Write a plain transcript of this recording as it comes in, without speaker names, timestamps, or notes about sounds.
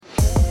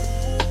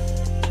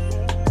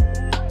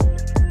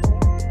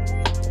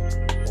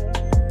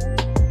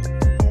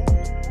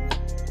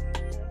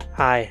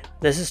Hi,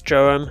 this is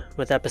Joram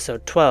with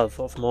episode 12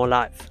 of More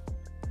Life.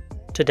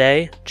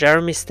 Today,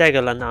 Jeremy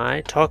Stegall and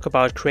I talk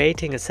about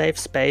creating a safe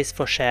space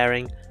for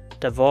sharing,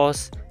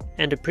 divorce,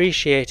 and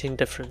appreciating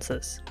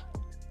differences.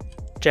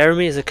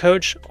 Jeremy is a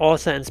coach,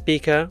 author, and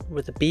speaker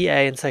with a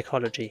BA in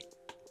psychology.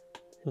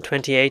 In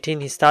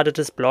 2018, he started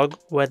his blog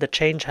Where the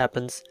Change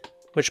Happens,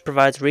 which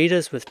provides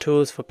readers with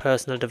tools for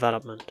personal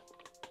development.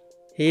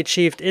 He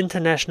achieved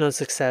international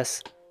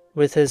success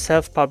with his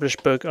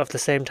self-published book of the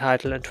same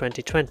title in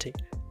 2020,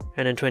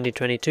 and in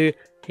 2022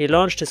 he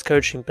launched his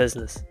coaching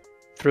business,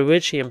 through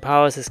which he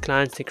empowers his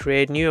clients to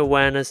create new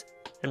awareness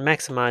and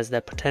maximize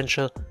their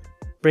potential,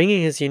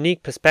 bringing his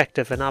unique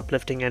perspective and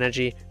uplifting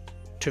energy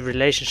to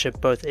relationship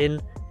both in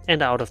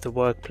and out of the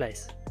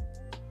workplace.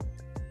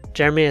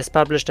 Jeremy has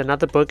published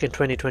another book in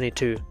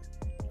 2022,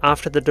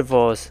 After the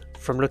Divorce,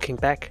 From Looking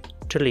Back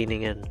to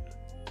Leaning In.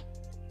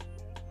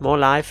 More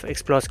Life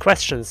explores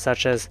questions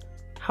such as,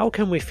 how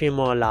can we feel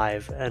more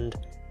alive, and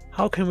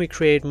how can we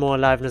create more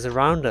aliveness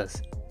around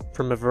us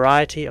from a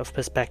variety of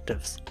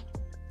perspectives?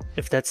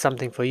 If that's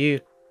something for you,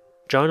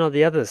 join all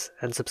the others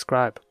and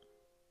subscribe.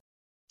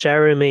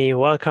 Jeremy,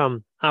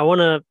 welcome. I want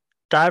to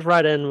dive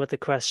right in with the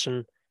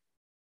question.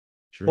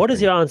 What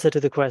is your answer to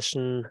the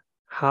question,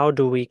 how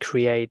do we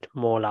create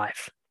more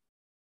life?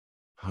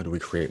 How do we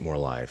create more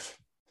life?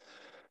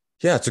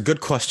 Yeah, it's a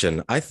good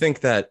question. I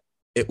think that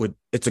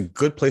it's a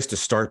good place to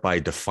start by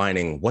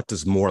defining, what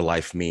does more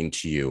life mean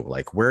to you?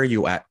 Like, where are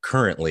you at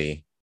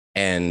currently?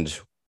 And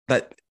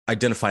that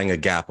identifying a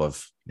gap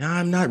of, no,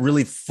 I'm not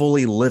really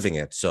fully living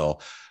it. So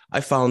I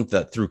found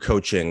that through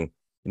coaching,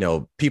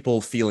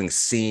 people feeling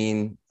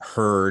seen,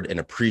 heard, and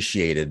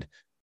appreciated,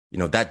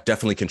 that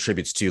definitely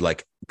contributes to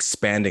like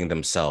expanding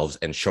themselves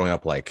and showing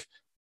up like,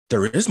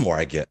 there is more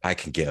I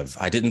can give.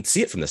 I didn't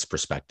see it from this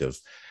perspective.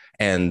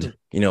 And,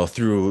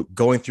 through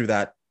going through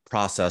that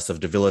process of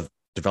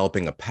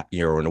developing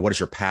what is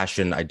your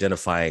passion,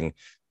 identifying,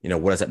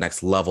 what is that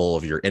next level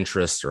of your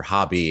interest or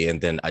hobby,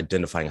 and then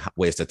identifying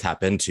ways to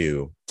tap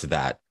into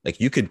that. Like,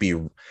 you could be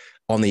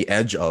on the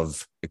edge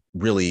of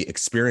really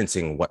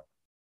experiencing what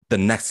the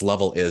next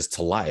level is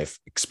to life,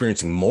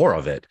 experiencing more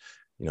of it,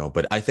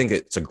 but I think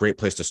it's a great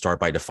place to start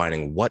by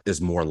defining, what does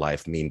more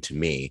life mean to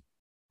me?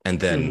 And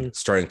then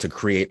starting to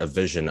create a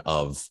vision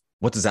of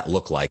what does that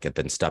look like, and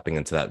then stepping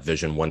into that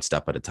vision one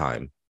step at a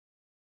time.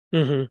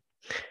 Mm-hmm.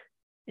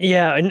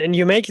 Yeah, and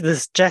you make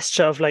this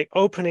gesture of like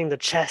opening the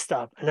chest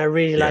up, and I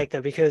really like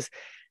that because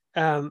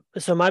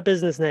so my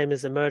business name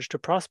is Emerge to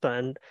Prosper,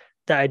 and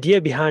the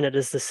idea behind it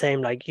is the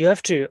same. Like, you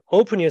have to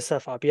open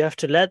yourself up, you have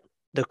to let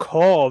the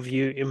core of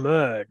you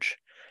emerge,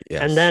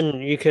 and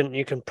then you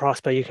can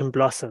prosper, you can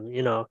blossom,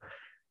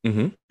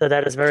 Mm-hmm. So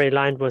that is very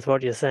aligned with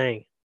what you're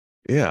saying.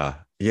 I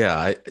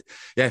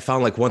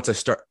found like once I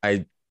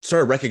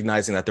started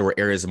recognizing that there were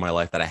areas of my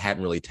life that I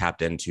hadn't really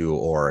tapped into,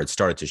 or it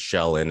started to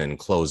shell in and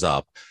close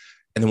up.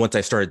 And then once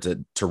I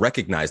started to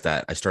recognize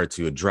that, I started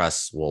to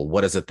address, well,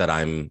 what is it that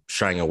I'm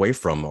shying away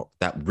from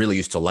that really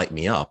used to light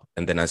me up?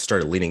 And then I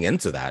started leaning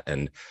into that.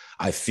 And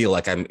I feel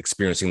like I'm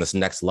experiencing this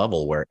next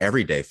level where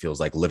every day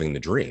feels like living the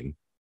dream.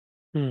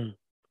 Oh,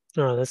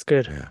 that's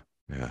good.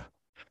 Yeah.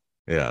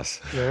 Yes.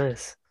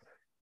 Nice.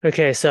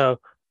 Okay, so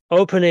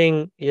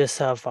opening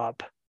yourself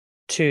up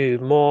to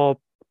more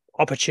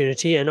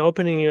opportunity and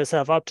opening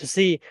yourself up to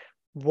see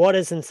what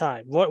is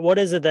inside. What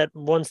is it that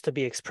wants to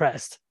be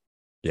expressed?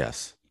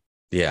 Yes.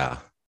 Yeah.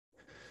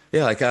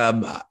 Like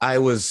I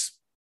was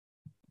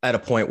at a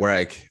point where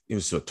it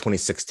was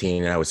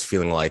 2016, and I was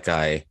feeling like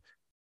I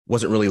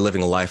wasn't really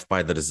living a life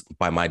by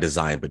my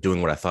design, but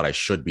doing what I thought I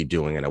should be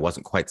doing, and I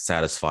wasn't quite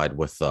satisfied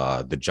with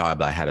the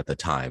job I had at the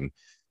time.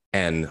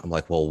 And I'm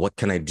like, well, what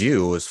can I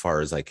do as far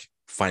as like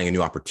finding a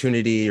new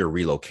opportunity or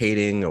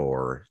relocating,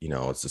 or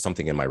it's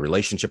something in my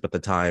relationship at the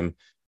time,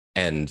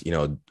 and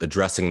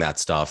addressing that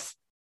stuff.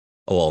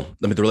 Well,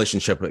 the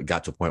relationship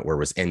got to a point where it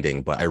was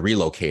ending, but I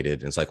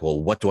relocated, and it's like,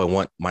 well, what do I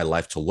want my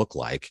life to look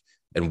like?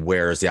 And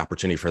where is the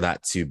opportunity for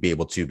that to be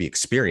able to be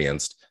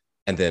experienced?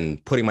 And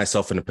then putting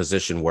myself in a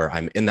position where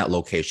I'm in that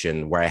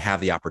location, where I have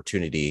the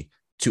opportunity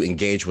to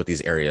engage with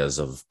these areas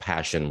of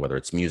passion, whether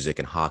it's music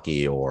and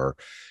hockey, or,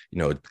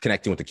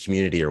 connecting with the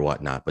community or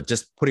whatnot, but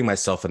just putting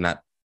myself in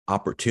that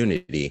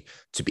opportunity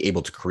to be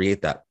able to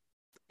create that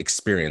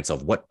experience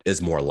of what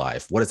is more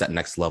life? What is that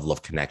next level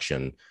of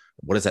connection?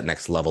 What is that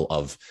next level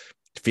of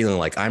feeling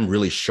like I'm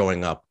really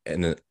showing up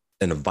in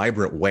a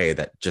vibrant way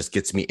that just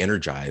gets me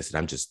energized and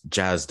I'm just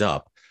jazzed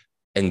up?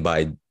 And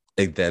by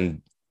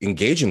then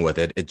engaging with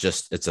it,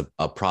 it's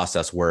a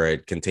process where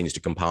it continues to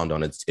compound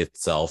on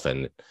itself,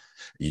 and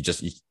you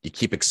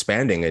keep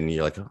expanding, and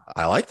you're like,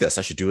 I like this,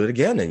 I should do it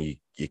again. And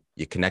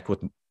you connect with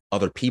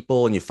other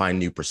people, and you find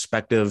new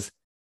perspective.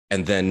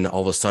 And then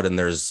all of a sudden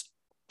there's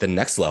the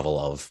next level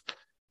of,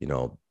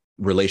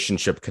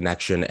 relationship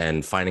connection,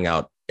 and finding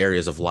out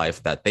areas of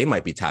life that they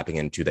might be tapping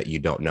into that you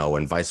don't know,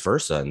 and vice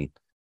versa. And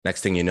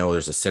next thing you know,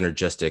 there's a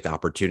synergistic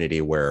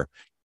opportunity where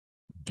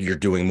you're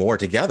doing more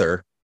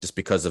together just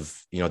because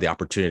of, the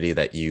opportunity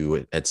that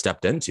you had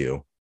stepped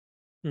into.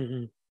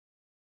 Mm-hmm.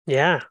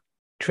 Yeah.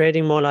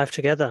 Creating more life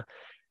together.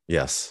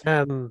 Yes.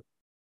 Um,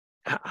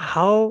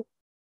 how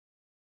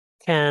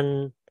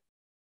can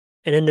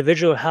an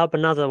individual help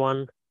another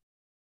one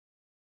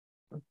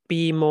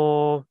be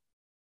more,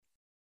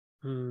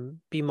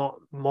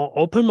 more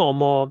open or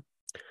more,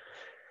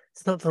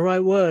 it's not the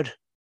right word,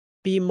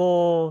 be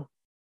more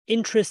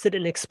interested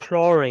in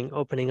exploring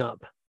opening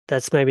up?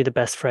 That's maybe the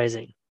best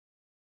phrasing.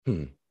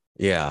 Hmm.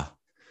 Yeah.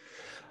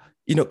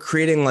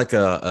 Creating like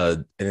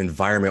an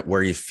environment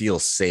where you feel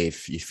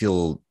safe, you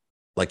feel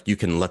like you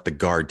can let the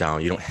guard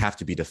down. You don't have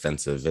to be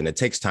defensive, and it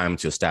takes time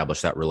to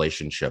establish that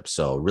relationship.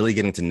 So really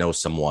getting to know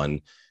someone,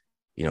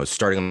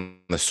 starting on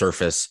the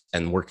surface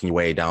and working your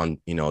way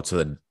down,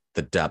 to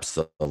the depths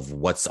of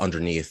what's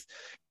underneath,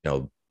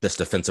 this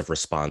defensive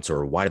response,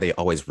 or why do they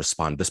always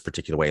respond this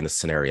particular way in this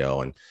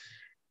scenario?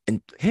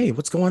 And hey,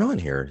 what's going on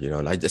here?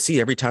 And I see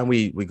every time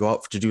we go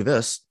out to do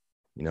this,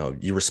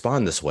 you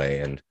respond this way.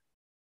 And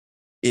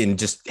in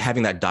just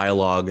having that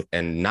dialogue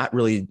and not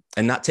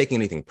taking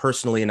anything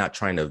personally and not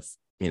trying to,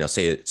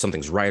 say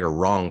something's right or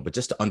wrong, but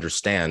just to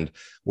understand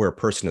where a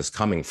person is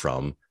coming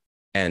from.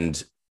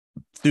 And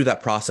through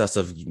that process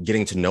of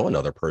getting to know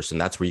another person,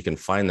 that's where you can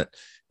find that,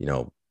 you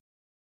know,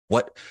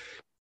 what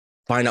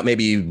find out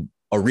maybe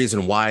a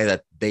reason why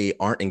that they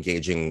aren't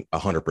engaging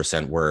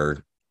 100%,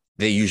 where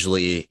they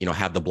usually,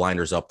 have the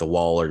blinders up, the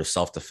wall, or the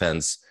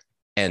self-defense.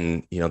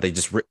 And, they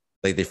just,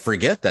 they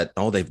forget that,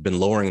 oh, they've been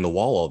lowering the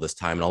wall all this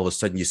time. And all of a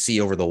sudden you see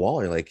over the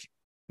wall, you're like,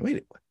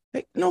 wait,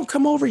 hey, no,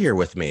 come over here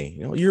with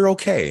me. You're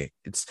okay.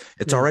 It's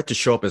all Yeah. right to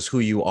show up as who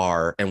you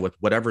are. And with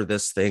whatever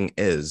this thing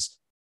is,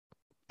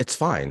 it's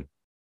fine.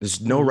 There's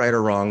no Hmm. right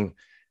or wrong.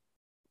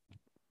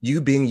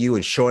 You being you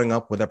and showing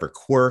up whatever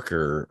quirk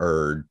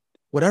or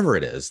whatever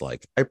it is,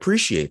 like, I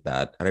appreciate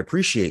that, and I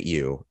appreciate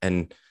you,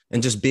 and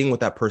just being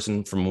with that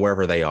person from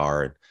wherever they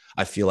are.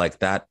 I feel like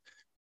that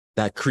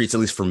creates, at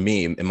least for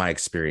me in my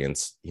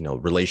experience,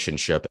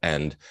 relationship,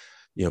 and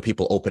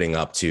people opening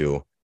up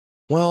to,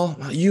 well,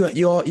 you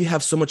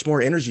have so much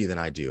more energy than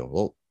I do.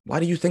 Well, why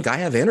do you think I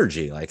have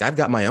energy? Like, I've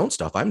got my own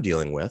stuff I'm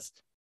dealing with.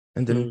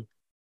 And then Mm.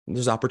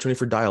 there's opportunity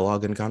for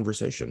dialogue and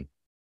conversation.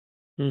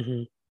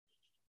 Hmm.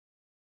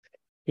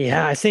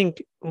 Yeah, I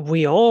think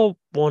we all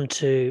want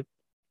to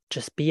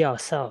just be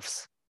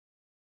ourselves,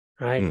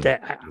 right? Mm,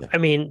 yeah. I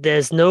mean,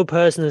 there's no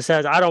person who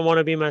says, I don't want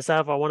to be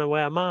myself, I want to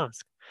wear a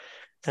mask.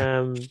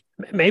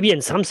 Maybe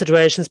in some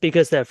situations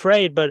because they're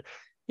afraid, but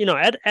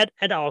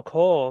at our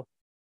core,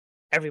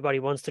 everybody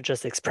wants to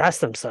just express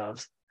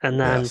themselves. And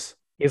then Yes.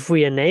 if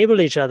we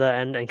enable each other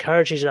and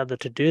encourage each other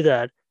to do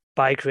that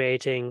by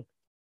creating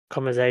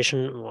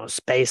conversation or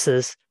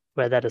spaces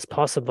where that is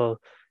possible,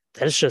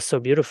 that is just so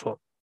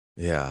beautiful.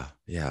 Yeah.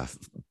 Yeah.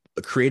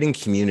 Creating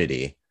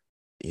community,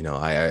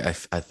 I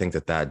think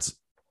that that's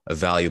a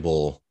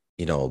valuable,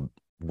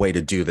 way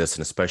to do this.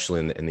 And especially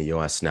in the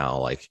US now,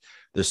 like,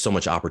 there's so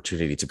much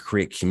opportunity to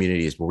create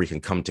communities where we can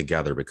come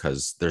together,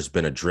 because there's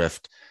been a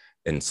drift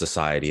in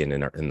society and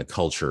in the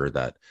culture,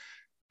 that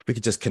we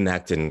could just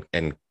connect and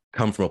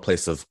come from a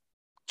place of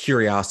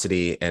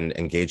curiosity and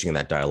engaging in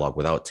that dialogue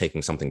without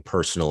taking something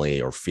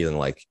personally or feeling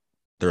like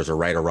there's a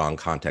right or wrong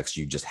context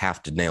you just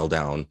have to nail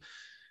down.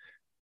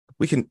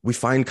 We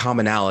find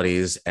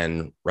commonalities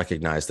and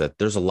recognize that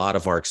there's a lot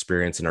of our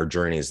experience and our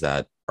journeys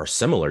that are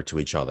similar to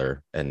each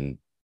other. And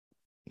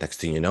next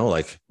thing you know,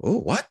 like, oh,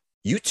 what,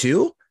 you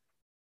too?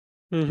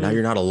 Now Hmm.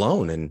 you're not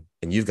alone,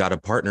 and you've got a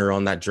partner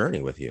on that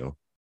journey with you.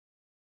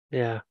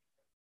 Yeah.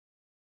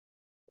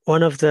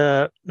 One of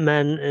the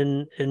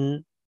men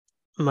in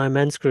my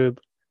men's group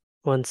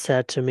once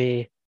said to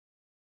me,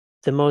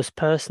 the most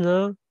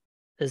personal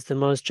is the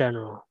most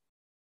general.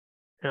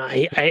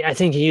 I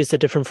think he used a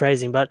different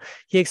phrasing, but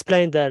he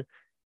explained that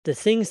the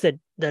things that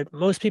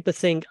most people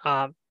think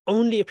are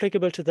only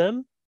applicable to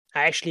them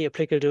are actually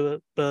applicable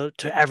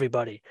to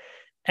everybody.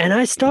 And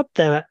I stopped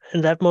there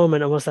in that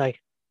moment and was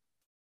like,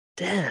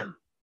 damn,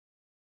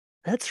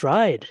 that's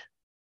right.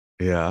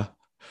 Yeah.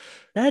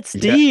 That's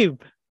Yeah.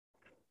 deep.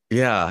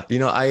 Yeah.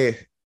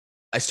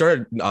 I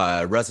started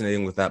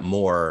resonating with that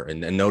more,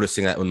 and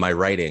noticing that with my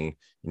writing.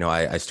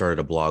 I started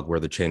a blog, Where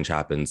the Change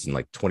Happens, in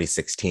like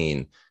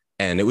 2016.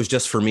 And it was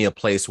just for me a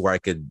place where I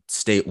could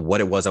state what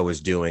it was I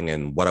was doing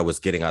and what I was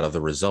getting out of the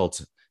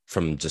results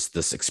from just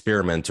this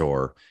experiment,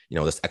 or,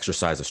 this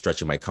exercise of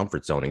stretching my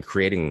comfort zone and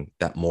creating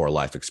that more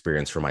life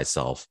experience for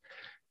myself.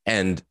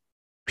 And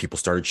people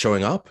started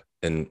showing up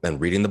and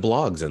reading the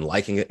blogs and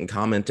liking it and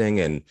commenting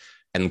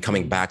and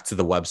coming Mm. back to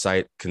the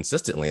website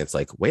consistently. It's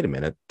like, wait a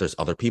minute, there's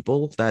other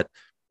people that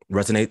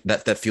resonate,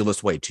 that feel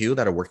this way too,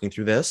 that are working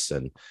through this.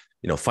 And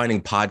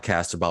finding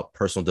podcasts about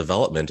personal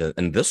development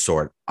and this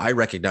sort, I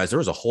recognize there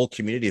was a whole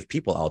community of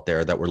people out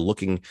there that were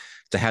looking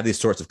to have these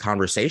sorts of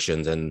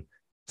conversations. And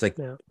it's like,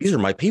 Yeah. these are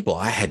my people,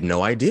 I had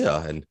no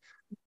idea.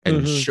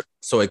 Hmm.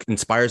 So it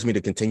inspires me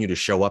to continue to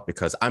show up,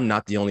 because I'm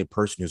not the only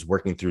person who's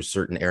working through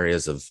certain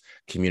areas of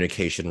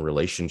communication,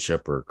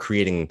 relationship, or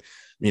creating,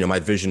 my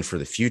vision for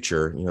the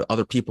future.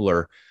 Other people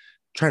are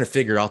trying to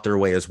figure out their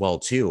way as well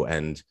too.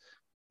 And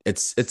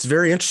it's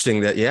very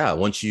interesting that, yeah,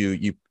 once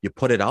you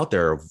put it out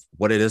there of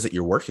what it is that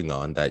you're working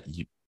on, that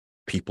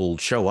people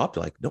show up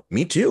like, no,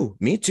 me too,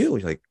 me too. You're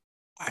like,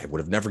 I would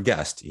have never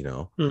guessed,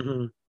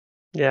 Hmm.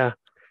 Yeah.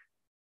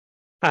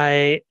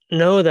 I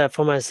know that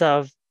for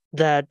myself,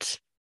 that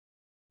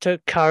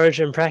took courage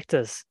and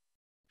practice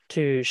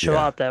to show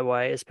Yeah. up that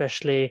way,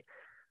 especially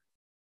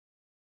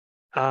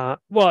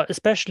well,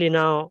 especially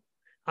now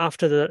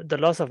after the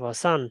loss of our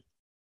son,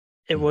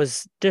 it Mm.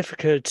 was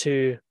difficult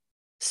to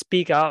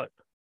speak out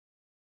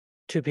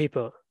to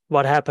people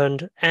what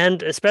happened,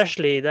 and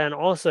especially then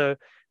also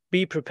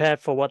be prepared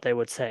for what they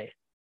would say,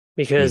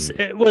 because Mm.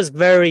 it was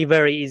very,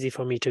 very easy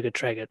for me to get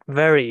triggered,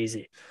 very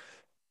easy. Yeah.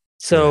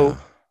 So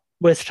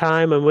with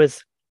time and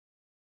with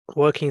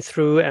working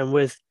through and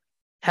with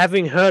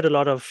having heard a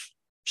lot of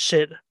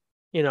shit,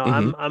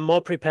 Hmm. I'm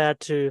more prepared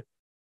to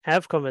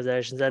have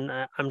conversations. And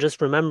I'm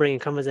just remembering a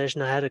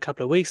conversation I had a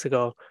couple of weeks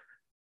ago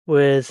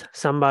with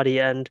somebody,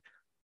 and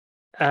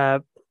uh,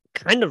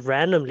 kind of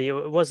randomly,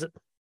 it was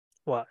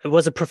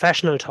a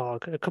professional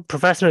talk,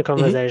 professional Hmm.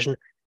 conversation,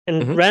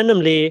 and Hmm.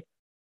 randomly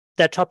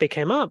that topic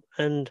came up,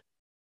 and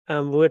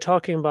we were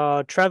talking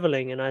about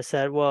traveling, and I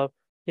said, well,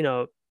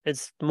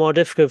 it's more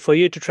difficult for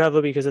you to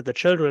travel because of the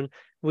children.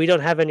 We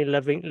don't have any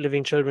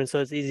living children, so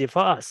it's easier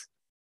for us.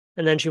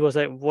 And then she was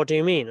like, what do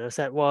you mean? I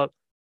said, well,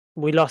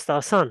 we lost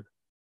our son.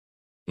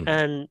 Hmm.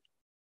 And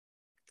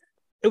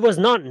it was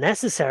not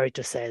necessary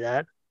to say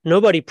that.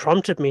 Nobody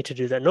prompted me to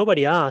do that.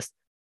 Nobody asked,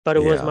 but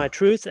it was my Yeah.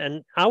 truth,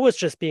 and I was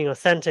just being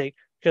authentic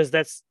because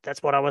that's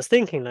what I was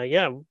thinking. Like,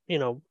 yeah,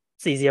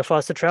 it's easier for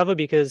us to travel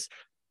because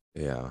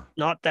Yeah.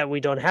 not that we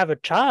don't have a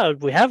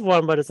child, we have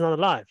one, but it's not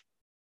alive.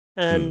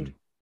 And Mm.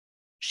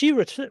 she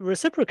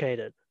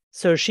reciprocated.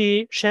 So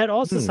she shared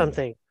also Mm.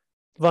 something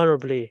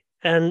vulnerably,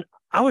 and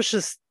I was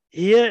just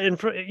here in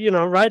front,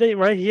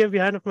 right here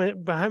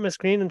behind my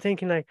screen, and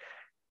thinking like,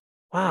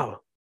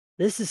 wow,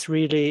 this is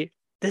really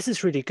this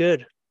is really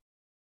good.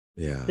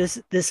 Yeah.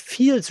 This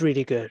feels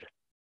really good.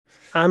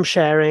 I'm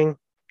sharing,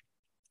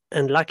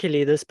 and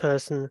luckily this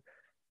person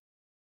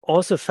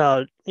also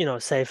felt,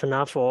 safe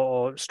enough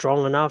or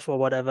strong enough or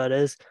whatever it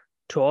is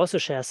to also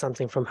share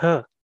something from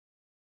her.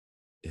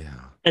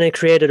 Yeah. And it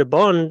created a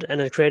bond, and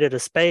it created a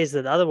space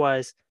that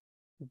otherwise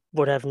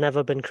would have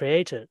never been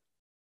created.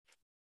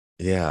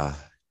 Yeah.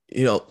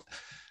 You know,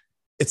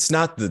 it's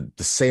not the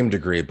same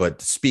degree,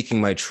 but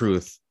speaking my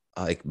truth,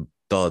 like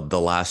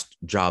the last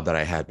job that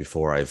I had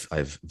before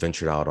I've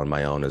ventured out on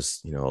my own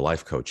as, a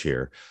life coach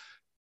here.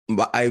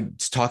 But I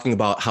was talking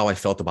about how I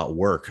felt about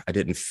work. I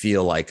didn't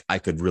feel like I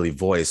could really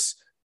voice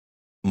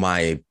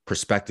my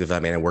perspective. I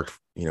mean, I worked,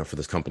 for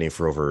this company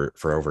for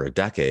over a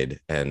decade,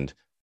 and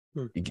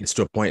Hmm. it gets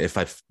to a point if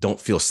I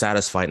don't feel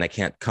satisfied and I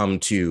can't come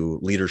to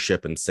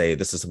leadership and say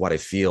this is what I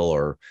feel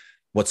or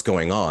what's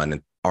going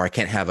on, or I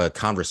can't have a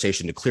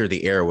conversation to clear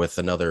the air with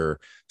another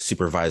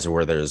supervisor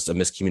where there's a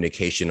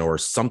miscommunication or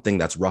something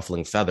that's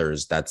ruffling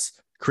feathers, that's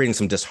creating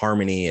some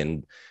disharmony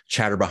and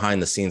chatter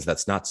behind the scenes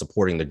that's not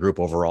supporting the group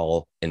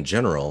overall in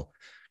general.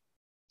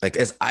 Like,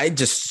 as I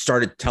just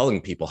started telling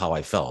people how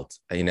I felt,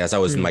 as I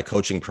was in Hmm. my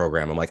coaching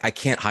program, I'm like, I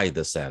can't hide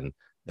this in.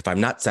 If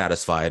I'm not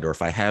satisfied or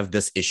if I have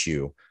this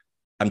issue,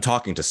 I'm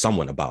talking to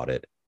someone about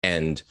it,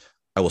 and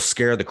I will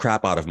scare the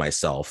crap out of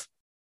myself,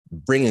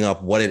 bringing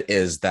up what it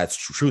is that's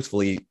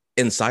truthfully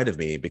inside of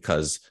me,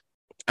 because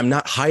I'm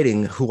not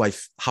hiding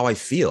how I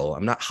feel.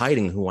 I'm not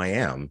hiding who I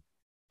am.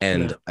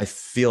 And Yeah. I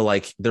feel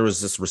like there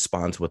was this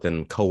response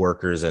within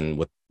coworkers and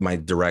with my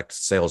direct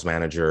sales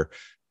manager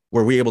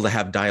where we were able to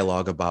have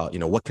dialogue about,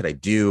 what could I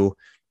do,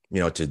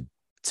 to,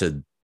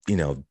 you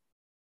know,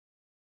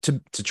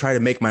 to try to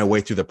make my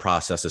way through the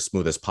process as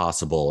smooth as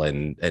possible,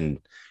 and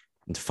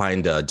to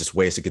find just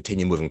ways to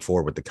continue moving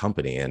forward with the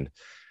company. And,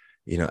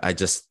 I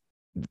just,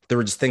 there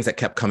were just things that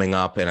kept coming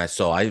up. And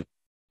when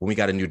we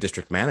got a new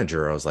district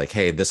manager, I was like,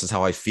 hey, this is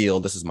how I feel.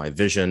 This is my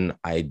vision.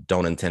 I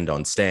don't intend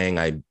on staying.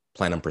 I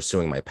plan on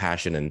pursuing my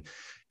passion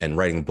and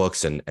writing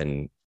books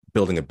and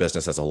building a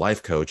business as a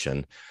life coach.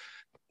 And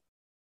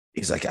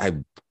he's like,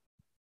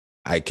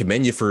 I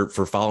commend you for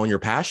following your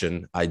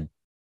passion. I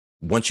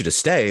want you to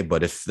stay,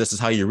 but if this is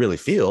how you really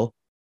feel,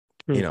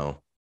 Hmm. you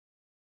know,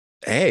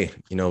 hey,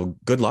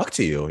 good luck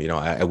to you.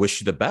 I wish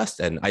you the best.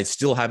 And I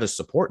still have his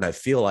support. And I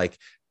feel like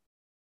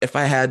if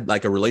I had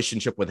like a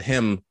relationship with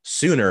him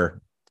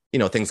sooner,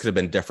 things could have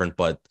been different.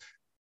 But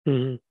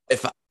Hmm.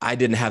 if I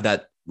didn't have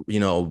that, you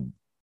know,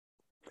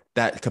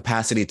 that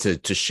capacity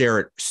to share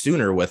it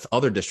sooner with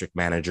other district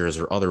managers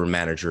or other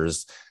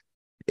managers,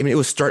 I mean, it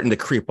was starting to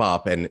creep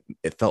up, and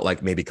it felt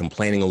like maybe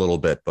complaining a little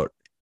bit. But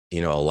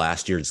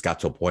last year just got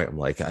to a point. I'm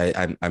like,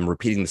 I'm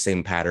repeating the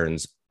same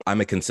patterns.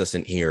 I'm a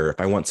consistent here. If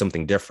I want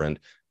something different,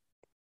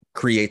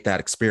 create that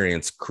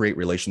experience, create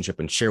relationship,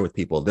 and share with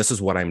people. This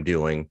is what I'm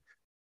doing.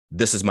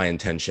 This is my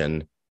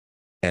intention.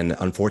 And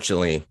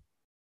unfortunately,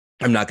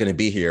 I'm not going to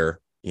be here,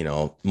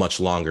 much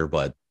longer.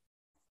 But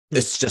Hmm.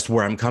 it's just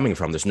where I'm coming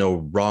from. There's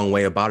no wrong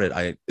way about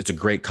it. It's a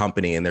great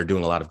company, and they're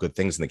doing a lot of good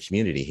things in the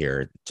community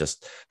here.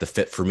 Just the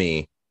fit for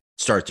me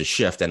started to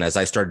shift. And as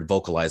I started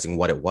vocalizing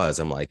what it was,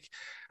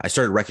 I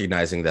started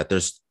recognizing that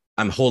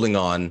I'm holding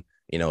on,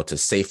 to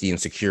safety and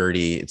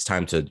security. It's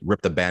time to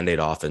rip the Band-Aid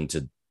off and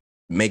to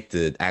take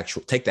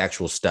the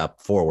actual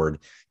step forward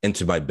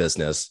into my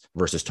business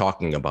versus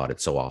talking about it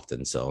so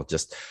often. So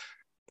just,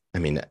 I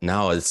mean,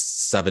 now it's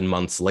 7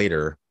 months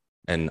later,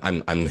 and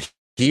I'm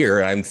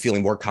here. I'm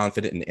feeling more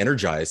confident and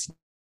energized,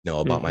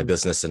 about my Hmm.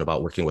 business and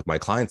about working with my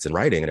clients and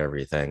writing and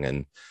everything.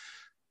 And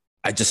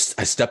I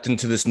stepped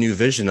into this new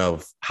vision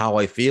of how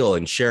I feel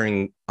and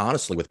sharing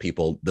honestly with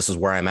people. This is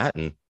where I'm at,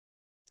 and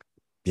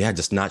yeah,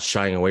 just not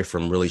shying away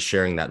from really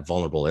sharing that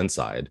vulnerable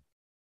inside.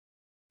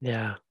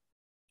 Yeah.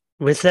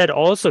 With that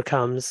also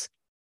comes,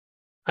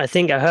 I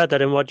think I heard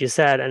that in what you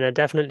said, and I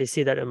definitely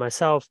see that in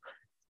myself,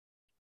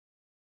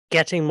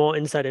 getting more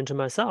insight into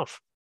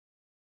myself.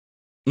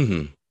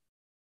 Mm-hmm.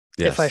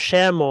 If I Yes.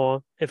 share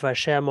more, if I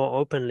share more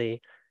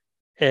openly,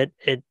 it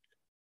it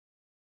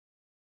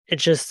it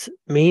just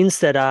means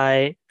that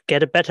I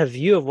get a better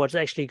view of what's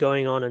actually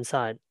going on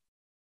inside.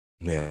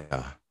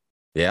 Yeah.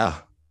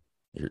 Yeah.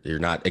 You're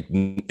not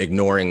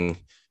ignoring,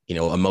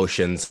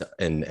 emotions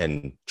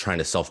and trying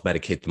to self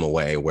medicate them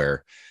away.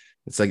 Where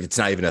it's like it's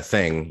not even a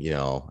thing,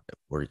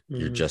 where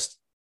you're Mm. just,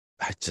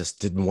 I just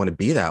didn't want to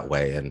be that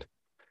way, and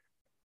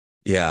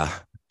yeah.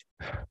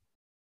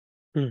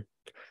 Mm.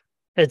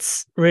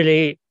 It's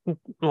really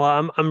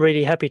well, I'm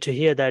really happy to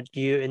hear that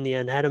you in the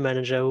end had a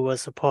manager who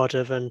was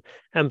supportive and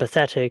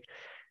empathetic.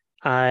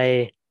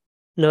 I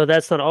know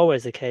that's not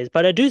always the case,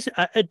 but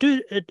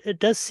it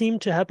does seem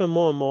to happen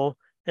more and more,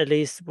 at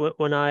least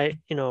when I,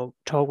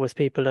 talk with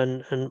people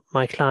and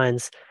my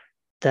clients,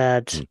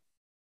 that Mm,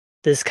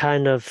 this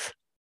kind of,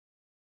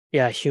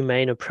 yeah,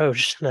 humane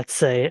approach, let's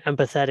say,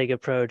 empathetic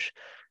approach,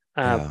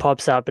 yeah.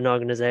 pops up in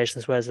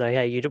organizations where it's like,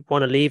 hey, you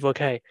want to leave?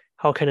 Okay,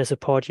 how can I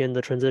support you in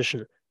the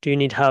transition? Do you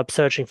need help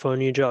searching for a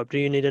new job? Do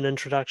you need an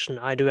introduction?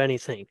 I do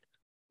anything.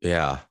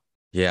 Yeah.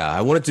 Yeah.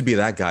 I wanted to be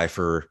that guy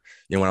for,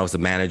 when I was a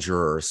manager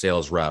or a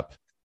sales rep.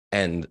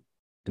 And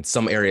in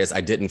some areas,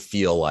 I didn't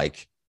feel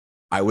like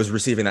I was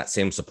receiving that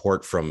same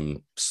support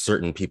from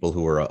certain people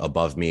who were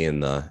above me in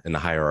the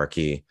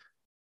hierarchy.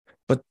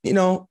 But,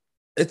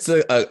 it's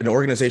an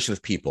organization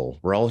of people.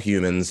 We're all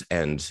humans,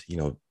 and,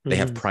 they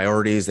have Mm,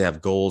 priorities, they have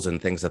goals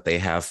and things that they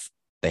have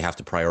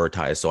to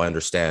prioritize. So I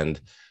understand,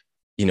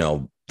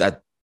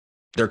 that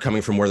they're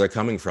coming from where they're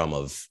coming from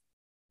of,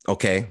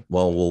 okay,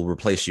 well, we'll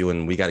replace you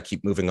and we got to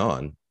keep moving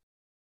on.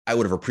 I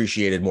would have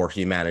appreciated more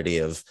humanity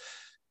of,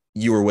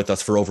 you were with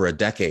us for over a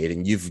decade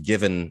and you've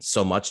given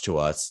so much to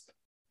us.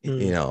 you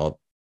mm, know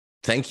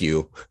Thank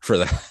you for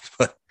that.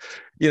 But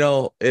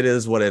it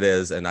is what it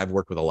is, and I've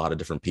worked with a lot of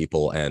different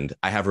people, and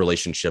I have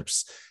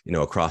relationships,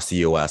 across the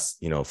US,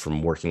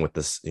 from working with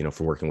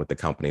from working with the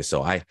company.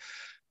 So I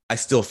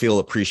still feel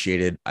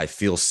appreciated. I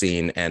feel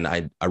seen, and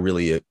I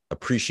really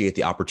appreciate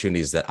the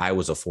opportunities that I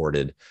was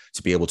afforded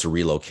to be able to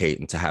relocate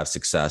and to have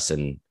success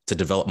and to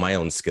develop my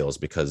own skills,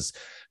 because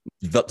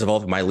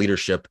developing my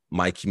leadership,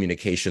 my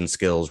communication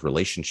skills,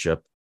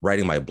 relationship,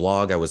 writing my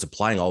blog, I was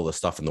applying all this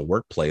stuff in the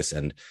workplace,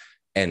 and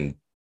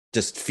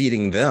just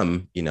feeding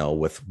them,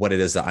 with what it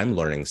is that I'm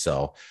learning.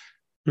 So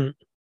mm,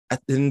 at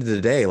the end of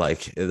the day,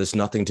 like, there's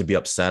nothing to be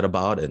upset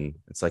about. And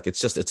it's like,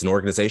 it's an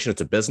organization,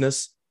 it's a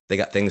business. They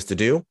got things to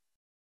do.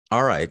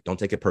 All right. Don't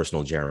take it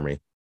personal,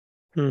 Jeremy.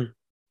 mm,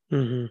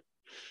 hmm.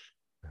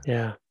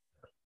 Yeah.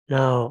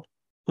 Now,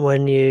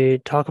 when you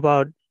talk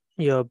about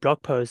your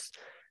blog post,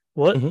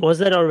 what Mhm. was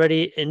that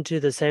already into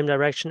the same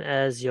direction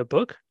as your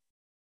book?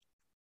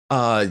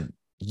 Uh,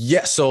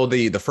 yeah. So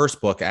the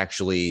first book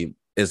actually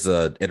is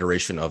a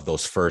iteration of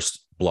those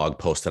first blog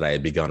posts that I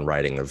had begun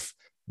writing of,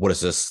 what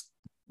is this?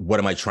 What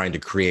am I trying to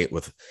create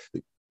with,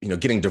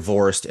 getting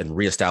divorced and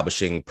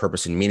reestablishing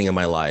purpose and meaning in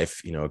my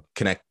life,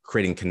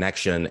 creating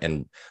connection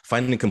and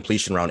finding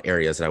completion around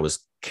areas that I was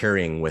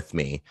carrying with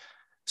me.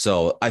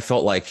 So I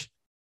felt like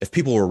if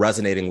people were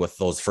resonating with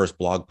those first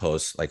blog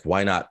posts, like,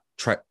 why not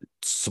try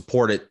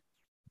support it,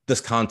 this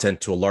content,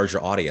 to a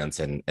larger audience,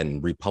 and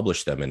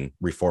republish them and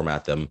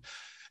reformat them.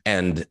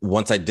 And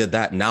once I did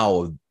that,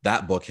 now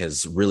that book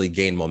has really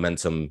gained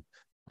momentum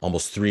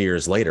almost 3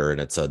 years later, and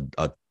it's a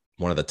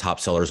one of the top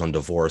sellers on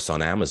divorce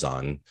on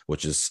Amazon,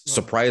 which is Wow.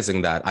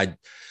 surprising that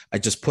I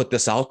just put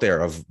this out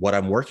there of what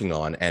I'm working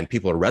on, and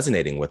people are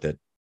resonating with it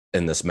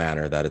in this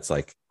manner, that it's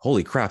like,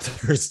 holy crap,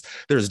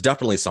 there's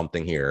definitely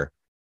something here.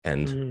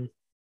 And Mm,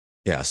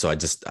 yeah, so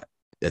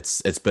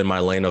it's been my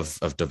lane of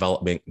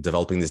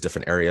developing these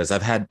different areas.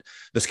 I've had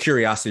this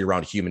curiosity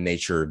around human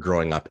nature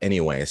growing up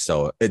anyway,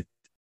 so it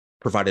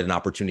provided an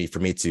opportunity for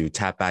me to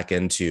tap back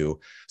into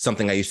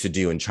something I used to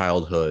do in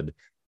childhood,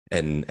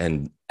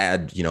 and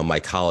add, my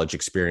college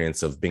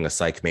experience of being a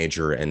psych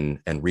major, and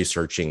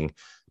researching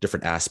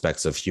different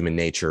aspects of human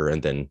nature,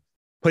 and then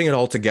putting it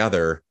all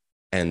together.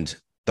 And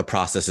the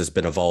process has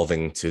been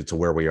evolving to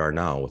where we are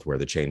now, with where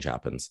the change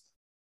happens.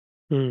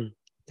 mm,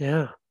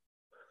 yeah.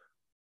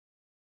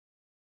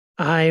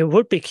 I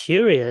would be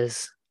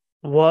curious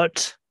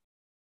what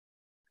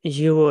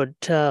you would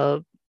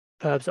tell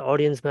perhaps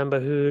audience member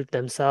who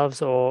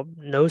themselves or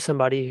know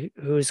somebody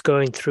who's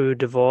going through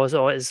divorce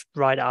or is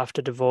right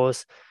after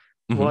divorce,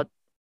 Mm-hmm. what,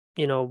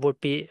 would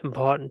be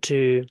important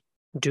to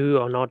do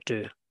or not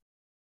do.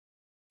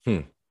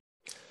 Hmm.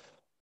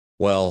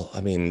 Well, I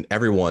mean,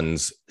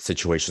 everyone's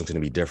situation is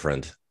going to be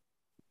different,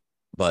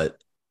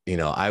 but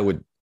I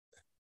would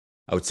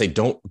say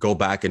don't go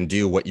back and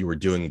do what you were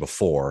doing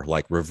before,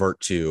 like revert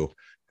to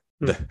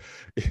Hmm. the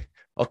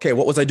okay,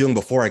 what was I doing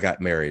before I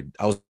got married?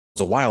 I was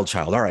a wild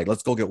child. All right,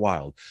 let's go get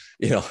wild.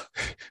 You know,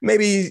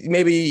 maybe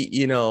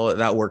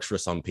that works for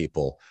some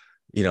people,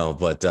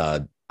 but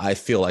I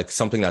feel like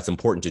something that's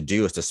important to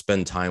do is to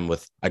spend time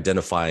with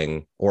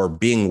identifying or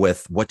being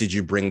with what did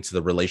you bring to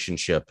the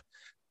relationship,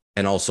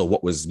 and also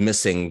what was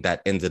missing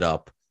that ended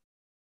up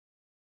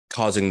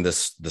causing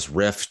this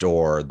rift,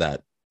 or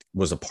that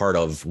was a part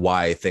of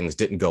why things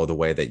didn't go the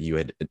way that you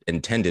had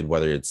intended,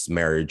 whether it's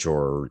marriage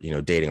or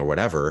dating or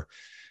whatever.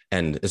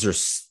 And is there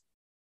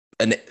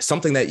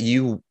something that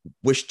you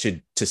wish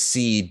to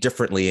see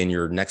differently in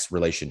your next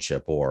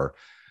relationship, or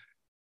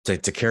to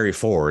carry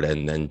forward?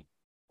 And then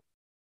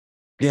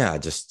yeah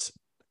just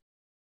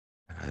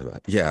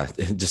yeah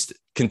just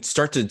can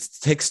start to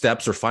take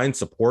steps or find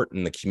support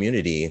in the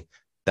community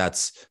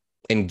that's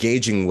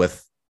engaging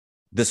with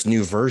this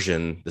new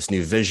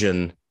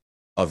vision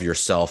of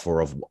yourself,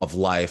 or of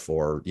life,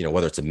 or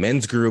whether it's a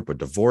men's group, a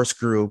divorce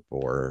group,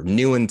 or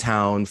new in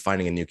town,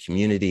 finding a new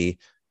community,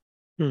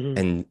 Hmm.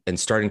 and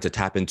starting to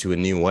tap into a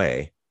new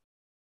way.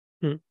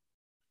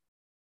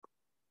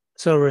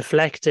 So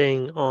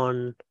reflecting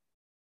on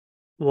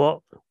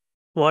what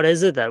what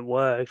is it that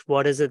worked?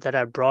 What is it that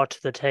I brought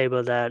to the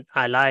table that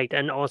I liked?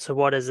 And also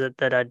what is it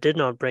that I did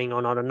not bring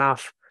or not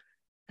enough?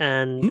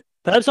 And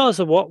perhaps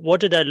also what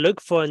did I look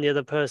for in the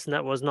other person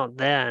that was not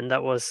there and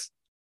that was,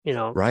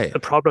 Right. a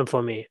problem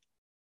for me?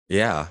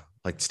 Yeah,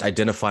 like just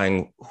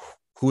identifying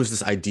who is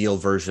this ideal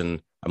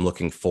version I'm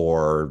looking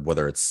for,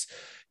 whether it's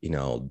you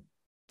know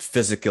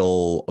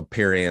physical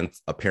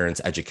appearance,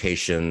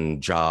 education,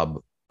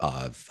 job,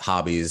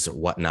 hobbies,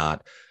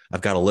 whatnot.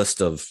 I've got a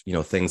list of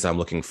things I'm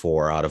looking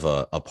for out of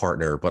a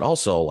partner, but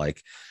also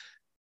like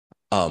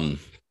um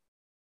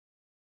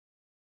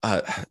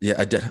uh yeah,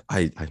 I did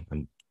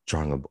I'm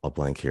drawing a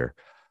blank here.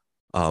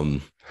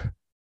 um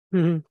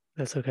Hmm.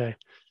 That's okay.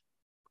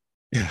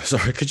 yeah,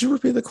 sorry, could you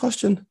repeat the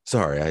question?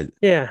 Sorry, I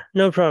Yeah,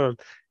 no problem.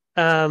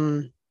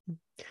 Um,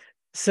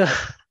 so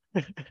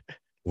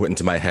went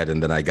into my head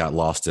and then I got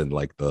lost in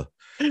like the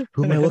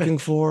who am I looking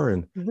for?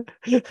 And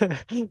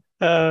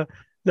uh,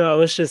 no, I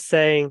was just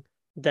saying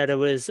that it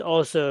was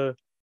also,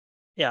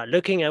 yeah,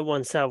 looking at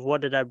oneself,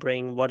 what did I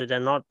bring, what did I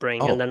not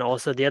bring, and oh, then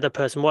also the other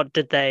person,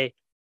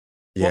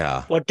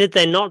 yeah, what did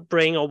they not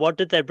bring, or what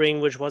did they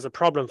bring which was a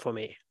problem for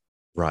me?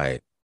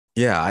 right.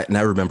 Yeah, and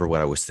I remember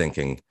what I was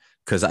thinking,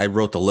 because I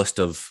wrote the list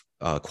of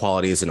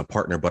qualities in a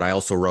partner, but I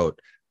also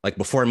wrote, like,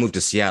 before I moved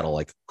to Seattle,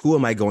 like, who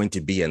am I going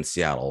to be in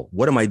Seattle?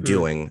 What am I Mm,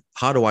 doing?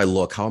 How do I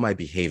look? How am I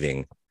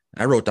behaving?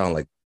 I wrote down,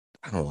 like,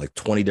 I don't know, like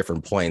 20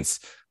 different points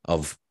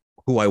of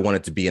who I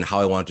wanted to be and how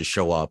I wanted to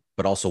show up,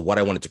 but also what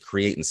I wanted to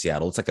create in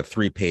Seattle. It's like a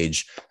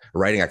 3-page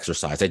writing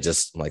exercise. I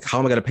just like, how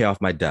am I going to pay off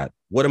my debt?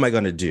 What am I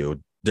going to do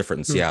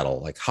different in mm,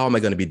 Seattle? Like, how am I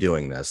going to be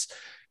doing this?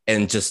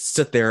 And just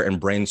sit there and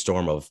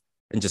brainstorm of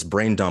and just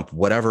brain dump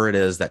whatever it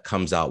is that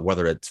comes out,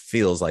 whether it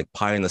feels like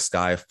pie in the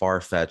sky,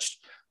 far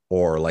fetched,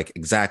 or like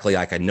exactly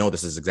like I know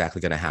this is exactly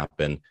going to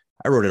happen.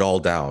 I wrote it all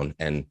down.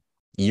 And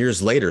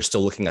years later,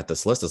 still looking at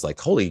this list is like,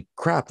 holy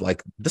crap,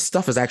 like this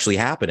stuff is actually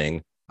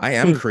happening. I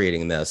am mm,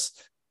 creating this.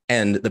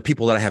 And the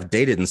people that I have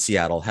dated in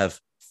Seattle have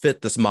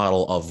fit this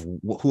model of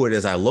who it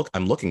is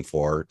I'm looking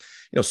for.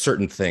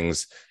 Certain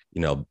things,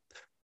 you know,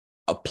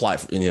 apply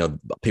for,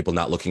 people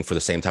not looking for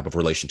the same type of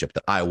relationship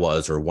that I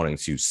was, or wanting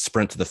to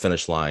sprint to the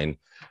finish line,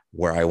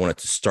 where I wanted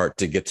to start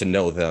to get to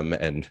know them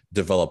and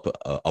develop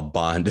a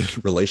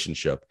bond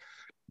relationship.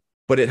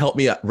 But it helped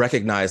me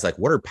recognize, like,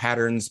 what are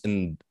patterns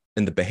in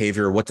the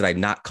behavior? What did I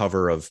not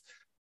cover? Of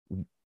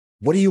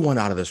what do you want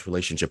out of this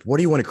relationship? What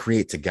do you want to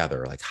create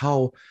together? Like,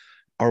 how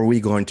are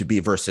we going to be,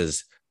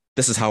 versus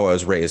this is how I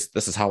was raised,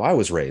 this is how I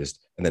was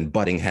raised, and then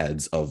butting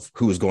heads of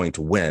who is going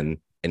to win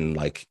in,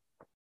 like,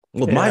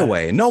 well, my yeah.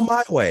 way, no,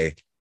 my way.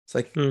 It's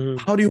like, Hmm.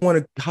 how do you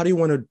want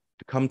to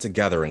come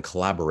together and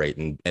collaborate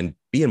and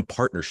be in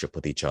partnership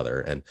with each other?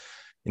 And,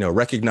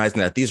 recognizing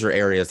that these are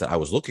areas that I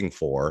was looking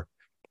for,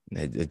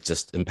 it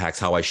just impacts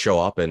how I show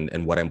up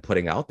and what I'm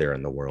putting out there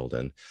in the world.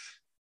 And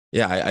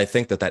yeah, I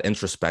think that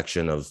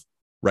introspection of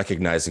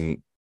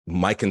recognizing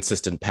my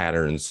consistent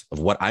patterns of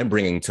what I'm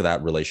bringing to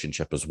that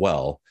relationship as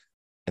well,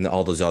 and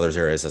all those other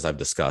areas as I've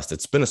discussed,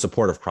 it's been a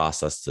supportive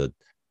process to,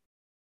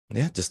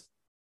 yeah, just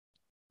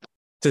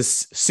to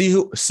see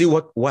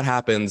what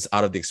happens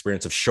out of the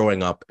experience of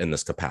showing up in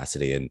this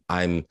capacity. And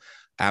I'm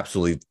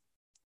absolutely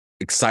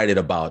excited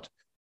about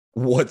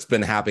what's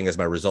been happening as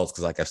my results,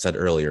 because like I said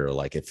earlier,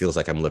 like, it feels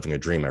like I'm living a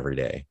dream every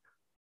day.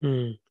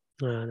 Mm.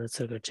 That's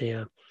so good to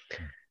hear.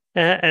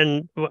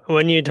 And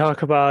when you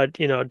talk about,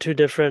 two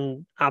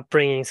different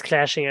upbringings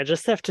clashing, I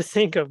just have to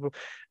think of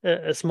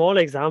a small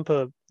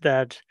example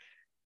that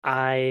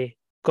I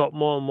got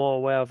more and more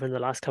aware of in the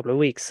last couple of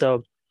weeks.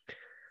 So,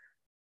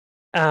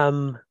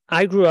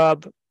 I grew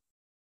up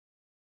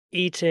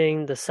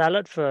eating the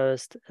salad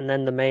first and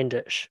then the main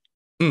dish.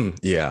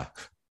 Yeah.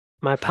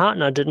 My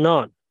partner did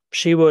not.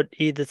 she would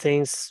eat the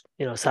things,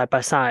 side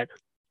by side.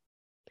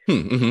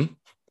 Mm-hmm.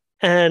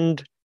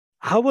 And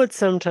I would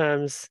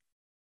sometimes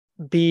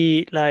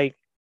be like,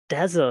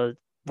 dazzled.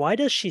 Why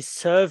does she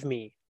serve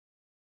me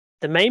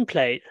the main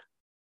plate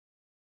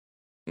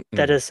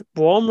that Mm. is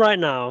warm right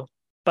now,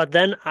 but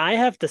then I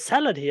have the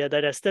salad here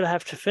that I still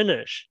have to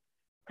finish.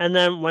 And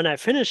then when I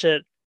finish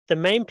it, the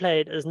main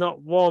plate is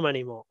not warm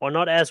anymore or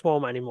not as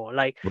warm anymore.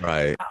 Like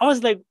Right. I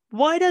was like,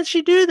 why does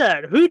she do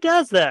that? Who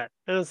does that?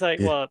 And it's like,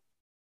 Yeah. well,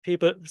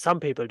 some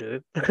people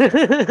do.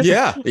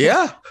 Yeah.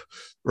 Yeah.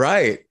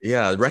 Right.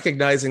 Yeah.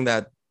 Recognizing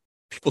that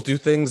people do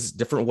things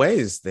different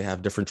ways. They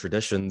have different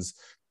traditions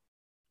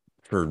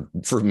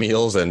for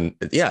meals, and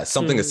yeah,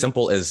 something as Hmm.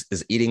 simple as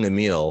eating a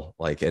meal,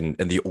 like in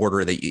the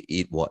order that you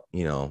eat what,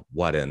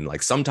 what in.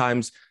 Like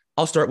sometimes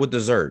I'll start with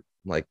dessert.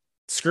 Like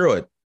screw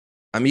it.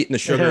 I'm eating the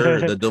sugar,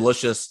 the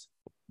delicious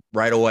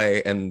right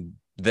away, and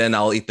then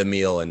I'll eat the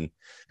meal and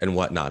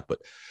whatnot. But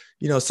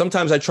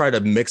sometimes I try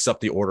to mix up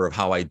the order of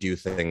how I do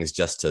things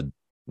just to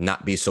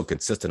not be so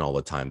consistent all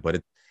the time.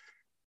 But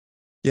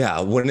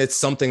yeah, when it's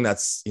something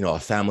that's a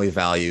family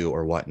value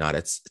or whatnot,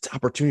 it's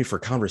opportunity for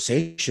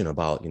conversation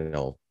about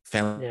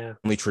Yeah.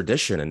 family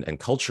tradition and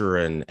culture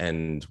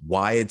and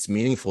why it's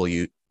meaningful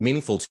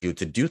to you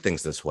to do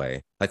things this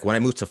way. Like when I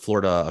moved to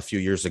Florida a few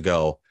years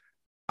ago,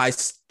 I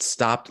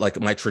stopped like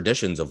my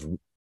traditions of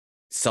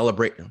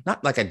celebrate,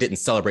 not like I didn't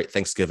celebrate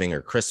Thanksgiving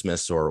or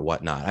Christmas or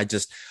whatnot.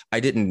 I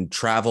didn't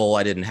travel.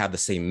 I didn't have the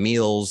same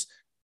meals.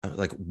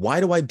 Like, why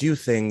do I do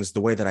things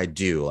the way that I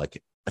do?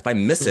 Like, if I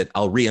miss Hmm. it,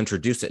 I'll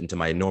reintroduce it into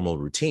my normal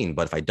routine.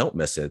 But if I don't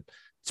miss it,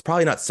 it's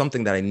probably not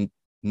something that I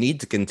need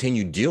to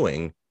continue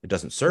doing. It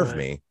doesn't serve Right.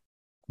 me.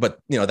 But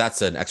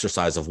that's an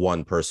exercise of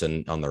one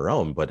person on their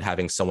own. But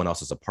having someone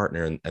else as a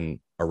partner and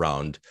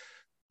around,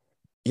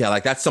 yeah,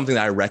 like that's something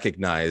that I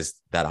recognize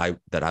that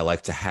I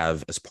like to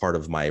have as part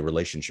of my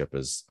relationship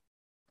is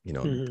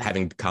Hmm.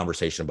 having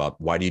conversation about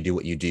why do you do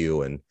what you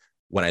do. And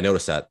when I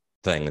notice that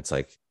thing, it's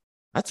like,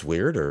 that's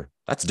weird, or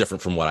that's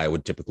different from what I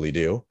would typically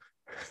do.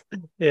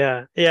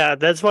 Yeah. Yeah.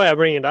 That's why I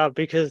bring it up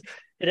because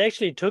it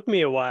actually took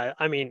me a while.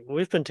 I mean,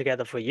 we've been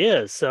together for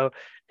years, so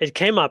it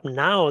came up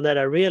now that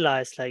I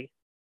realized like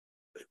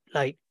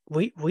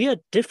we are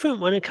different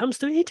when it comes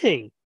to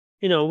eating.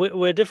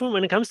 We're different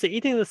when it comes to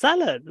eating the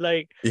salad.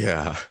 Like,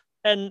 Yeah.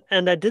 and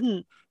I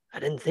didn't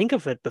think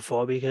of it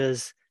before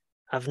because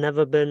I've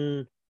never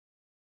been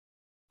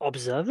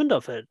observant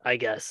of it, I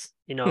guess.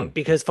 Hmm.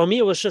 Because for me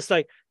it was just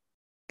like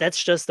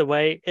that's just the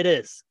way it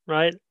is,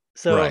 right?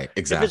 So Right. if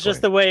it's just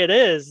Exactly. the way it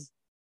is,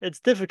 it's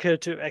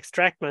difficult to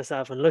extract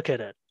myself and look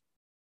at it.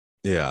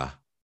 Yeah.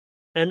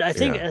 And I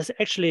think Yeah. as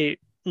actually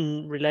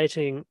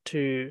relating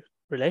to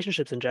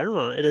relationships in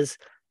general, it is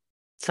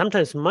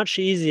sometimes much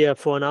easier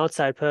for an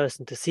outside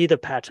person to see the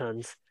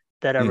patterns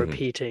that are Hmm.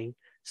 repeating.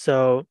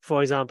 So,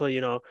 for example,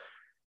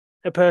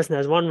 a person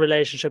has one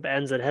relationship,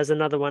 ends it, has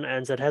another one,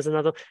 ends it, has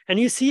another, and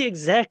you see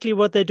exactly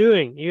what they're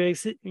doing.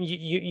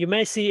 You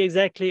may see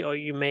exactly, or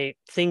you may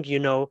think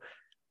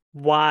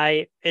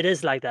why it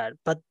is like that,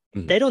 but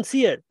Hmm. they don't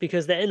see it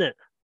because they're in it.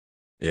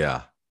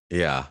 Yeah.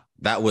 Yeah.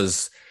 That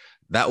was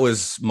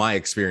my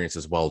experience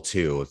as well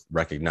too,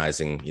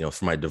 recognizing,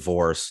 for my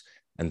divorce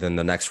and then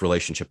the next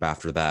relationship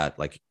after that,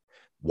 like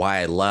why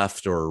I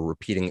left or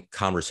repeating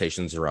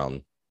conversations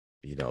around,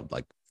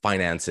 like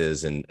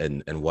finances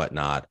and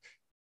whatnot.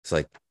 It's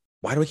like,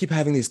 why do we keep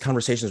having these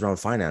conversations around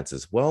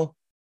finances? Well,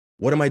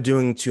 what am I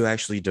doing to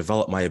actually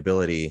develop my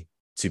ability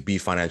to be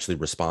financially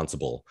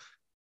responsible?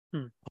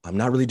 Hmm. I'm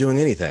not really doing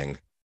anything.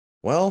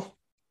 Well,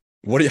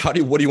 what do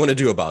you want to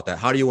do about that?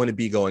 How do you want to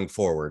be going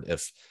forward?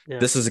 If Yeah.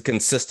 this is a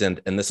consistent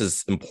and this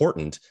is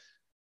important,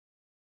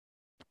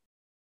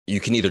 you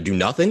can either do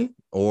nothing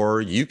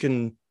or you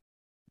can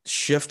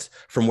shift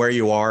from where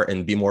you are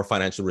and be more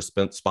financially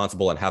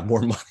responsible and have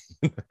more money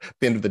at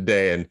the end of the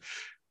day. And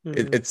Hmm.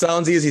 it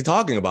sounds easy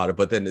talking about it,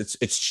 but then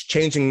it's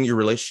changing your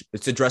relation.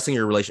 It's addressing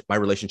my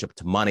relationship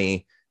to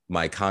money,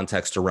 my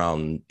context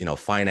around,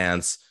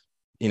 finance,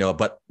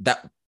 but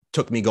that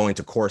took me going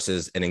to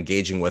courses and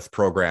engaging with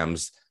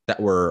programs that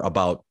were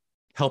about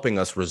helping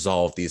us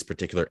resolve these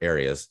particular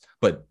areas,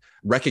 but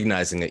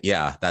recognizing it.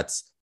 Yeah,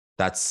 that's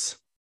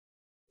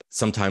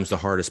sometimes the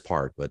hardest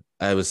part. But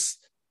I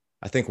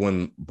think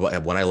when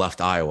I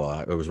left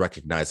Iowa, I was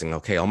recognizing,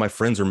 okay, all my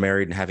friends are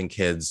married and having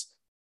kids,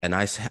 and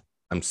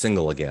I'm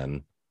single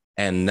again.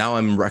 And now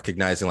I'm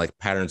recognizing like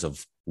patterns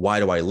of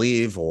why do I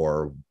leave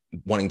or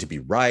wanting to be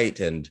right,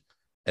 and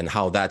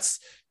how that's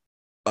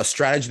a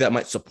strategy that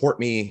might support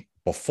me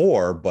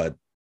before, but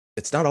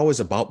it's not always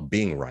about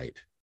being right.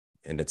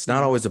 And it's not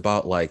Hmm. always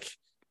about like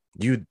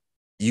you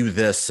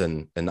this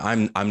and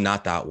I'm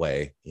not that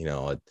way,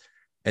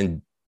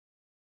 and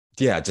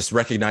yeah, just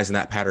recognizing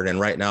that pattern. And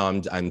right now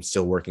I'm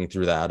still working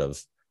through that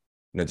of,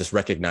 just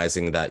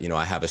recognizing that,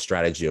 I have a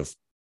strategy of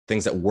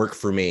things that work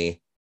for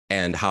me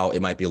and how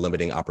it might be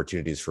limiting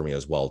opportunities for me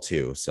as well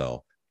too.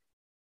 So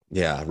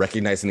yeah,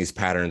 recognizing these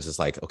patterns is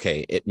like,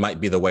 okay, it might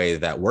be the way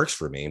that works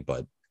for me,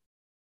 but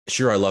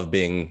sure, I love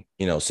being,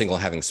 single,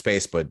 having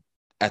space, but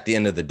at the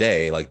end of the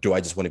day, like, do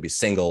I just want to be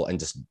single and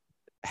just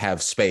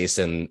have space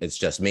and it's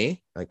just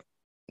me. Like,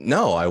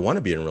 no, I want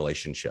to be in a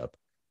relationship.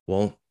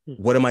 Well,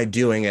 what am I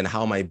doing and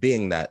how am I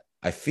being that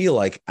I feel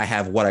like I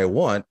have what I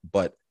want,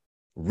 but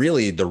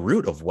really the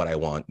root of what I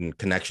want in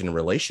connection and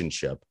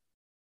relationship?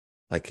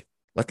 Like,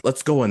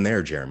 let's go in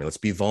there, Jeremy. Let's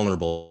be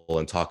vulnerable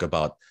and talk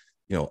about,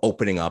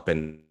 opening up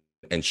and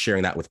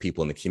sharing that with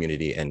people in the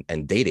community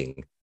and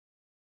dating.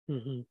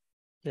 Mm-hmm.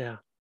 Yeah.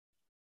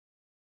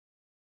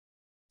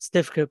 It's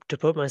difficult to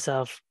put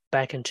myself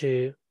back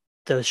into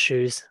those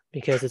shoes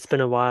because it's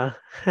been a while.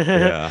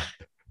 Yeah.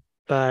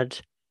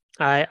 But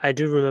I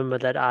do remember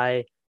that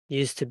I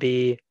used to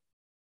be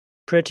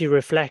pretty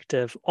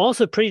reflective,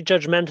 also pretty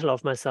judgmental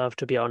of myself,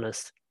 to be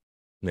honest.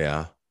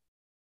 Yeah.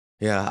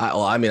 Yeah.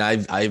 I mean,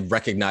 I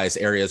recognize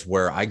areas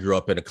where I grew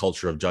up in a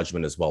culture of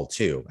judgment as well,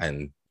 too.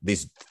 And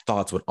these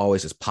thoughts would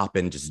always just pop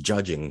in, just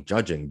judging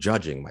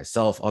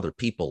myself, other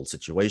people,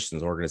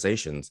 situations,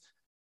 organizations.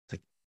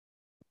 It's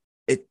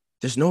like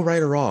there's no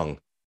right or wrong.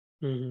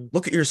 Mm-hmm.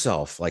 Look at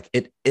yourself. Like,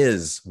 it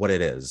is what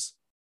it is.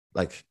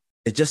 Like,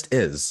 it just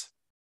is.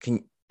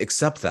 Can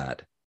accept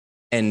that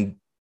and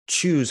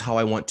choose how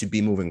I want to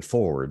be moving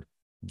forward,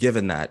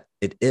 given that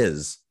it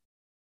is.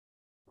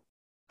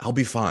 I'll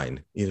be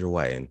fine either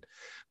way. And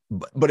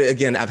but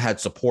again, I've had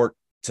support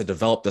to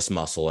develop this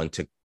muscle and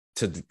to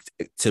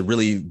to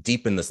really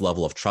deepen this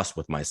level of trust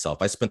with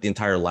myself. I spent the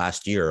entire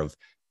last year of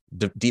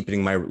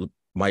deepening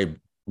my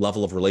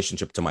level of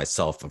relationship to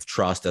myself, of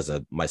trust as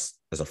a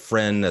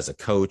friend, as a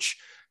coach,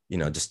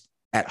 just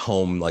at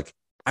home. Like,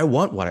 I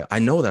want I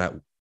know that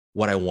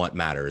what I want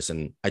matters,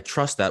 and I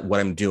trust that what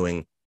I'm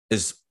doing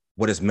is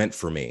what is meant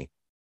for me.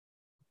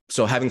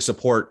 So having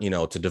support,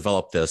 to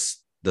develop this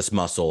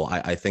muscle,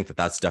 I think that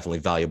that's definitely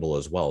valuable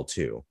as well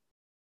too.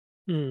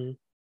 Mm.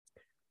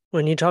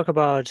 When you talk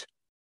about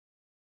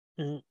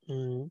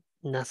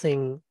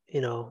nothing,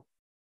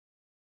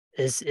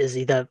 is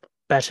either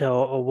better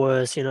or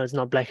worse, it's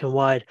not black and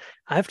white.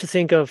 I have to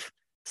think of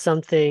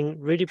something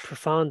really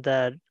profound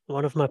that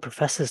one of my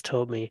professors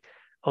told me.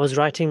 I was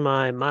writing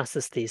my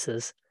master's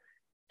thesis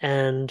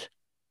and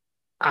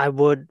I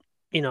would,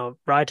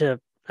 write a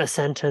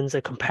sentence,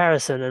 a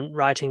comparison, and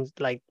writing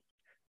like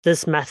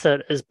this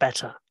method is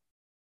better.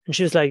 And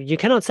she was like, you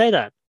cannot say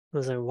that. I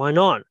was like, why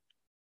not?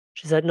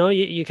 She said, no,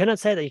 you cannot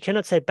say that. You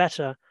cannot say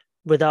better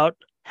without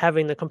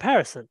having the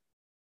comparison.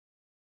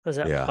 I was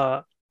like,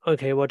 Yeah.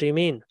 okay, what do you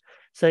mean?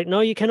 It's like, no,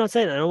 you cannot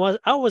say that.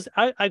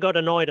 And I got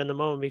annoyed in the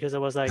moment because I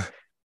was like,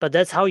 but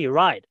that's how you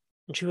write.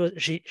 And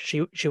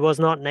she was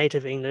not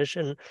native English,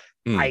 and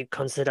Mm. I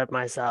considered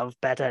myself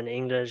better in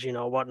English,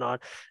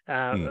 whatnot. A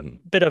Mm.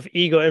 bit of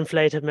ego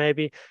inflated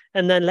maybe.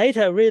 And then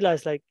later I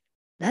realized like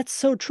that's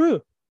so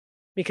true.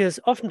 Because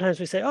oftentimes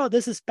we say, oh,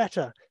 this is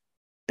better.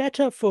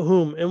 Better for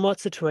whom? In what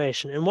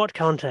situation? In what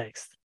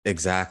context?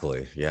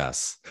 Exactly.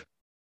 Yes.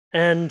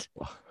 And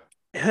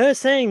her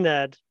saying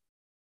that,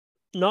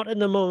 not in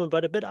the moment,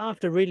 but a bit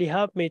after, really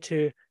helped me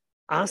to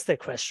ask that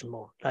question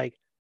more. Like,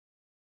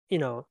 you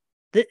know,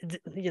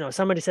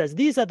 somebody says,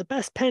 these are the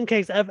best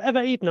pancakes I've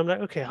ever eaten. I'm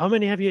like, okay, how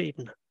many have you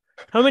eaten?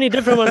 How many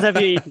different ones have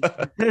you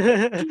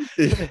eaten?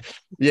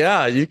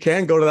 Yeah, you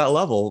can go to that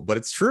level, but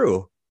it's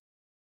true.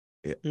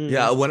 Yeah,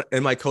 Mm, when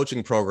in my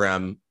coaching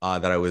program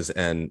that I was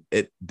in,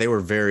 they were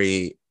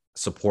very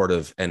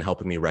supportive and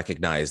helping me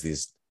recognize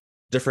these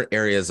different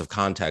areas of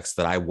context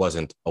that I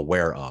wasn't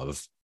aware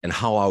of and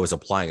how I was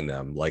applying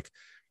them. Like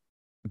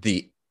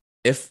the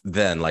if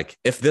then, like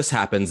if this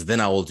happens, then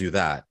I will do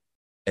that.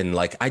 And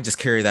like I just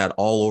carry that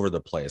all over the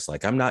place.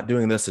 Like I'm not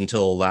doing this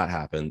until that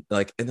happened.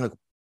 Like and like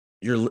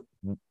you're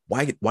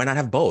why not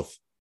have both?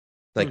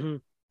 Like mm-hmm,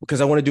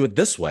 because I want to do it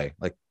this way.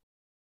 Like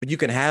but you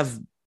can have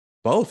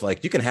both.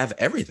 Like you can have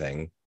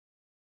everything.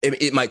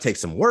 It might take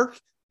some work.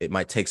 It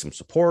might take some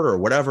support or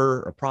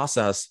whatever, a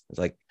process. It's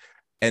like,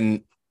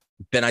 and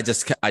then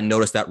I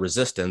noticed that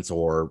resistance,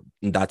 or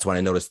that's when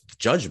I noticed the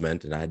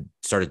judgment, and I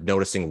started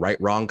noticing right,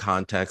 wrong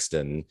context,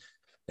 and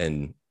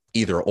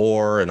either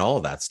or, and all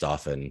of that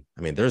stuff. And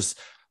I mean, there's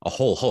a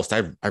whole host.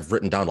 I've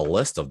written down a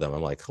list of them.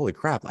 I'm like, holy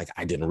crap! Like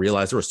I didn't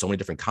realize there were so many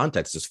different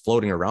contexts just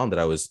floating around that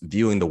I was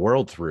viewing the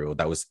world through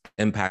that was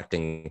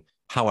impacting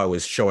how I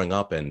was showing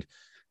up. And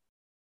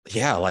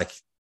yeah, like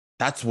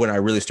that's when I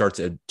really start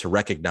to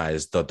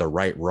recognize the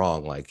right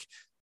wrong. Like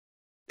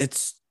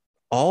it's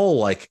all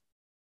like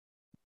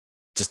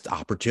just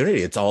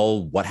opportunity. It's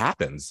all what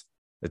happens.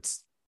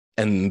 It's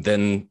and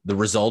then the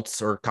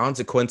results or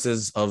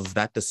consequences of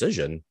that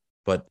decision.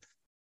 But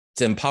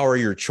to empower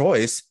your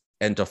choice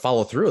and to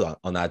follow through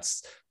on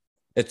that's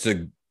it's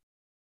a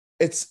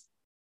it's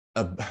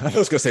a I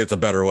was gonna say it's a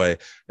better way.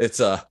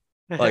 It's a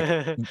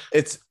like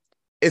it's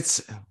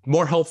it's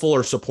more helpful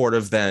or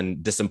supportive than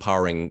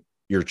disempowering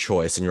your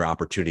choice and your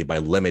opportunity by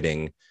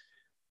limiting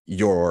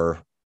your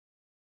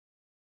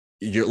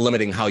you're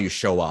limiting how you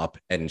show up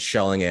and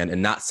shelling in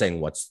and not saying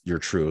what's your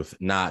truth,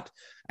 not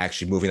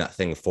actually moving that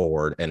thing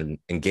forward and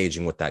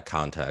engaging with that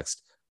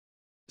context.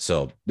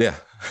 So yeah.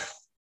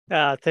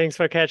 Yeah, thanks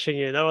for catching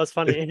you. That was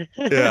funny.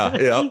 Yeah.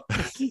 Yeah.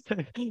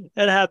 It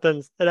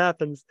happens. It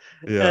happens.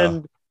 Yeah.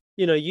 And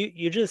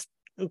you just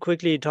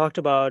quickly talked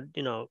about,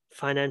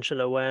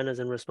 financial awareness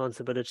and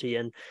responsibility.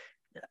 And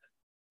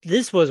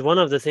this was one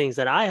of the things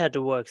that I had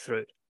to work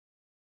through.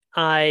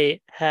 I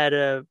had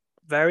a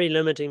very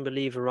limiting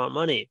belief around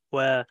money,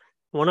 where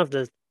one of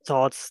the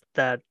thoughts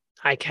that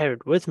I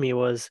carried with me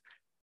was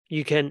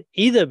you can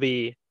either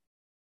be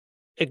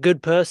a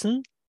good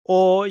person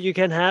or you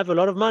can have a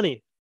lot of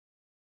money.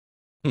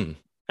 Hmm.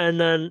 And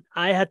then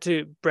I had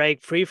to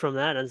break free from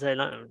that and say,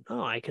 no,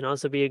 I can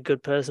also be a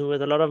good person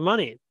with a lot of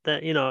money.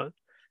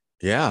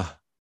 Yeah.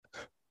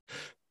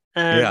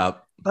 And Yeah.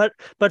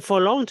 but for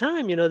a long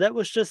time, that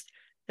was just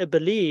a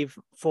belief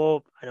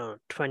for, I don't know,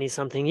 20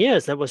 something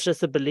years. That was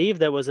just a belief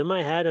that was in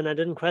my head and I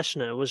didn't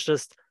question it. It was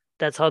just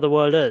that's how the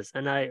world is.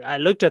 And I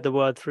looked at the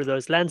world through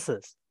those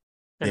lenses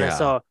and I Yeah.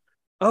 saw,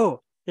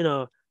 oh,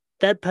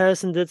 that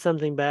person did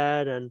something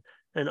bad and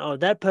oh,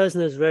 that person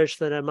is rich,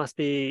 so they must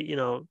be,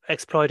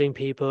 exploiting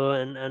people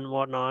and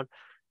whatnot.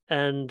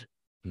 And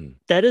Hmm.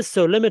 that is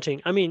so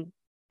limiting. I mean,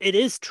 it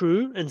is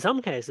true in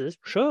some cases,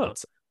 sure.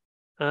 It's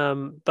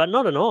But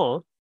not in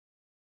all.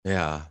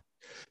 yeah.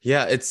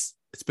 Yeah, it's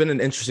been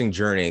an interesting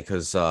journey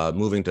because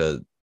moving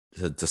to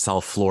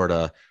South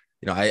Florida,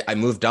 I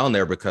moved down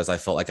there because I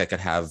felt like I could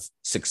have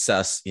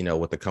success,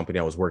 with the company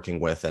I was working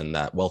with, and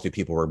that wealthy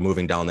people were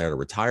moving down there to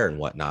retire and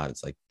whatnot.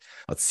 It's like,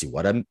 let's see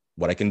what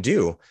I can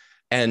do.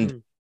 And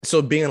Mm,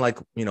 so being in like,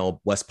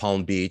 West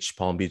Palm Beach,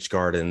 Palm Beach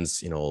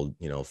Gardens,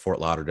 Fort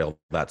Lauderdale,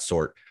 that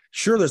sort.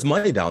 Sure, there's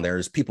money down there.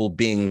 There's people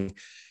being,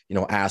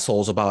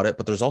 assholes about it,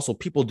 but there's also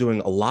people doing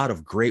a lot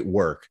of great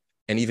work.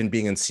 And even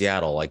being in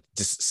Seattle, like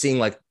just seeing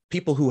like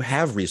people who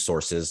have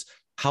resources,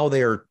 how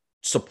they are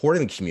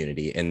supporting the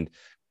community. And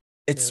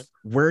yeah. it's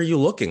where are you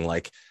looking?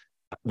 Like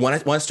when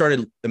I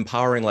started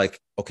empowering, like,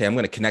 okay, I'm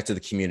going to connect to the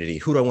community.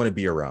 Who do I want to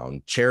be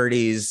around?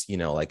 Charities,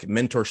 like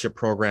mentorship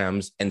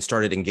programs, and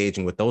started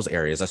engaging with those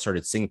areas. I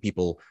started seeing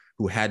people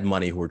who had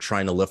money who were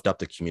trying to lift up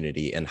the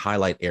community and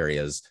highlight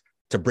areas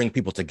to bring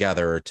people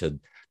together to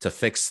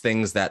fix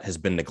things that has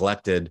been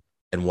neglected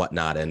and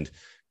whatnot. And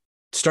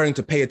starting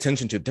to pay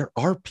attention to there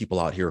are people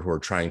out here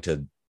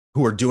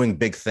who are doing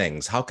big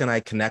things. How can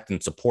I connect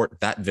and support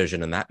that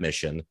vision and that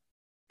mission?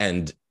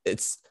 And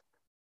it's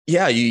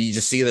yeah, you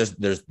just see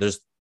there's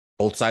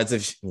both sides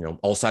of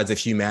all sides of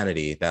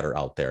humanity that are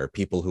out there.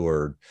 People who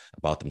are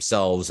about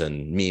themselves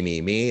and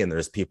me, and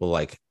there's people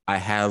like I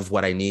have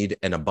what I need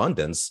in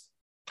abundance.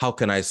 How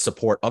can I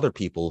support other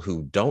people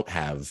who don't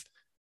have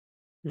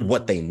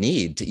what Hmm. they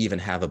need to even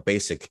have a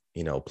basic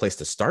place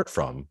to start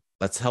from?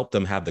 Let's help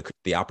them have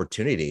the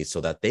opportunity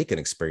so that they can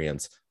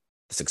experience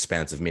this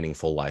expansive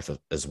meaningful life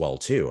as well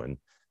too. And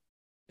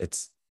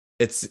it's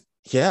it's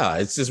yeah,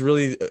 it's just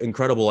really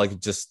incredible, like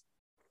just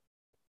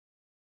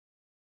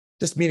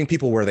meeting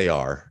people where they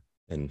are.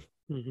 And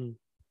Hmm.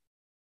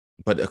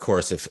 but of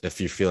course, if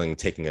you're feeling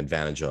taken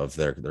advantage of,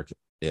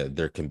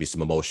 there can be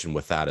some emotion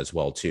with that as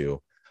well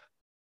too.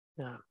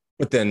 Yeah.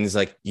 But then it's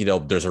like,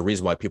 there's a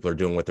reason why people are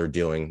doing what they're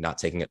doing, not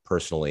taking it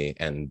personally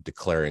and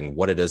declaring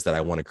what it is that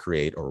I want to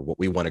create or what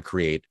we want to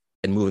create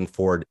and moving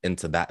forward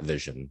into that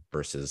vision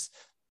versus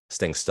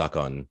staying stuck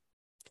on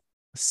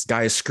this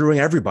guy is screwing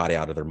everybody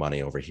out of their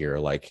money over here.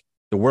 Like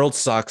the world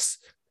sucks.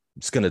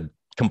 I'm just going to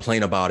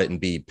complain about it and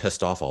be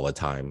pissed off all the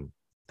time.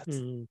 That's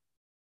Hmm.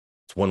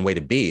 it's one way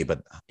to be,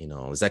 but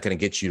is that going to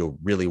get you to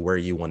really where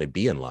you want to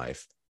be in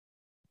life?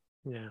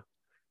 Yeah.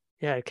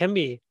 Yeah. It can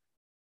be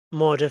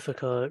more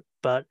difficult,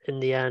 but in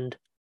the end,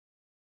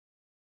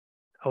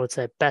 I would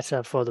say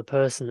better for the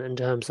person in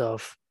terms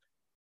of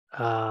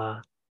uh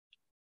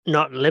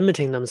not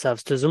limiting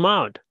themselves to zoom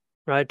out,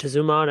 right? To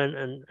zoom out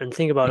and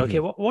think about, okay,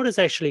 Mm-hmm. what is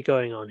actually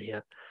going on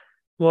here?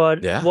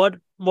 What Yeah. what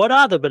what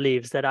are the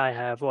beliefs that I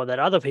have or that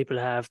other people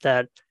have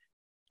that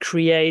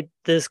create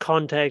this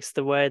context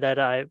the way that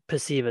I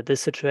perceive it,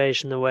 this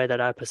situation the way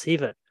that I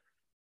perceive it?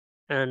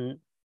 And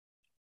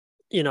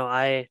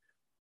I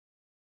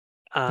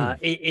Hmm.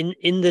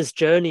 in this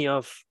journey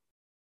of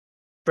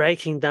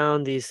breaking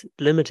down these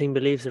limiting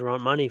beliefs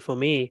around money, for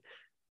me,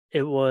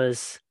 it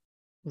was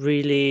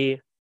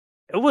really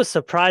it was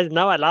surprising.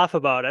 Now I laugh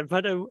about it,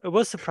 but it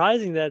was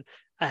surprising that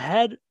I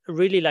had a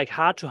really like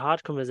heart to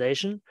heart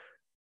conversation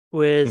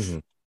with Mm-hmm.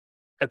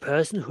 a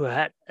person who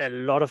had a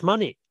lot of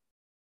money.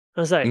 I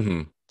was like,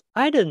 Mm-hmm.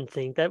 I didn't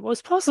think that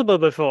was possible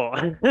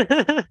before.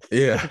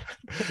 Yeah.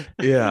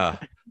 Yeah.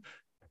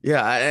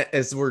 Yeah.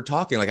 As we're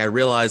talking, like I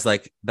realized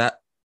like that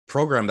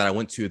program that I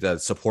went to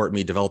that support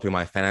me developing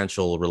my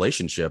financial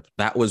relationship,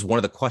 that was one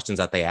of the questions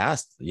that they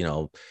asked.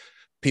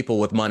 People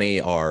with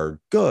money are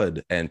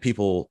good and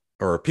people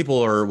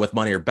are with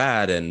money are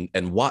bad, and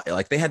why,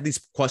 like they had these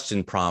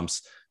question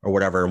prompts or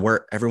whatever, and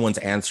where everyone's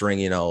answering,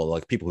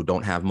 like people who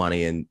don't have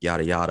money and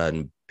yada yada,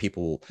 and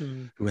people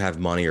Mm, who have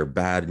money are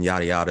bad and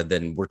yada yada.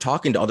 Then we're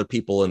talking to other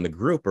people in the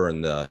group or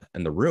in the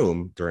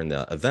room during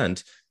the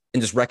event,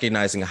 and just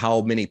recognizing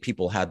how many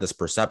people had this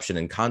perception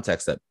and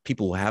context that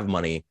people who have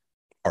money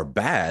are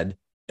bad.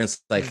 And it's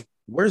mm, like,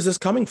 where's this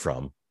coming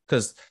from?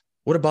 Because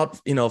what about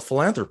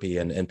philanthropy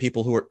and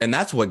people who are, and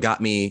that's what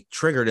got me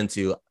triggered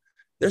into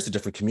there's a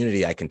different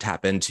community I can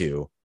tap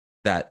into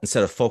that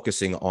instead of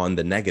focusing on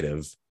the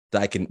negative,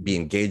 that I can be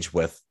engaged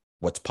with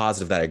what's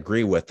positive that I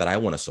agree with, that I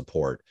want to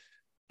support.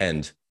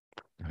 And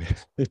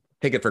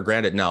take it for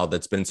granted now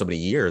that's been so many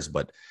years,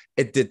 but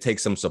it did take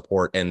some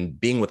support, and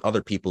being with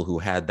other people who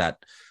had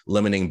that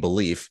limiting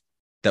belief,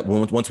 that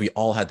once we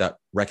all had that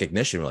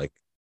recognition, we're like,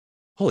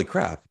 holy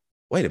crap,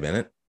 wait a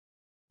minute,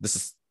 this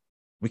is,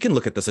 we can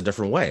look at this a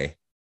different way.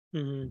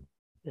 Mm-hmm.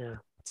 Yeah.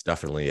 It's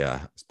definitely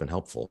it's been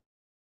helpful.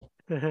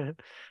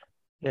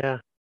 Yeah.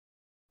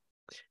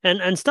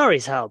 And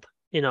stories help,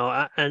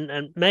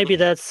 and maybe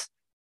that's,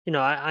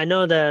 I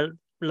know there are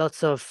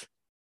lots of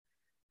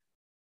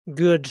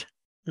good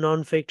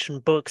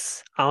nonfiction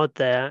books out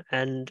there,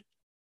 and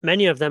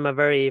many of them are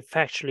very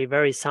factually,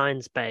 very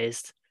science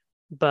based,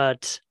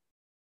 but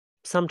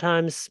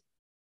sometimes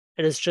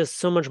it is just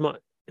so much more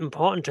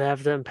important to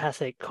have the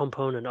empathic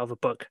component of a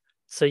book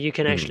so you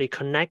can Mm, actually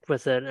connect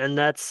with it. And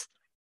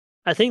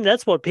I think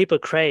that's what people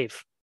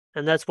crave,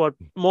 and that's what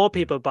more mm.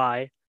 people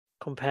buy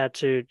compared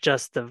to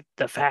just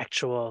the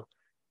factual.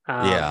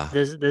 Yeah.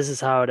 This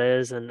is how it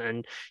is,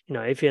 and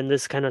if you're in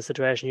this kind of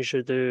situation, you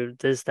should do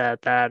this,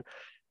 that,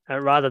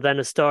 rather than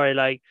a story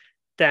like,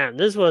 damn,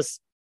 this was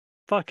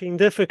fucking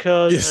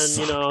difficult, and Yes.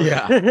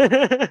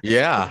 Yeah.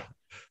 Yeah.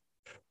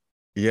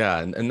 Yeah.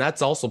 And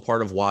that's also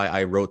part of why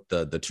I wrote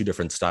the two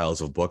different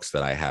styles of books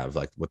that I have,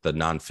 like with the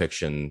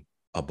nonfiction,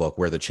 a book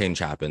where the change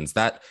happens,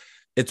 that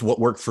it's what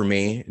worked for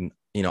me, and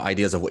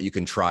ideas of what you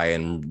can try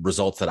and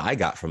results that I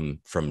got from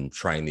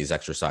trying these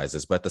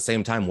exercises. But at the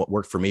same time, what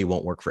worked for me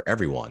won't work for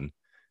everyone.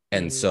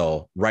 And Mhm,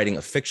 so writing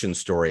a fiction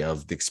story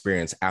of the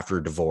experience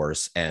after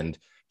divorce and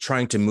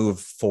trying to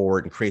move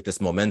forward and create this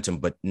momentum,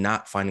 but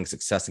not finding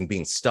success and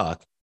being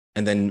stuck,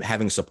 and then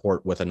having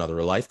support with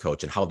another life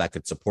coach and how that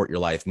could support your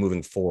life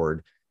moving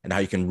forward, and how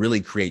you can really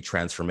create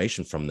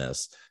transformation from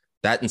this,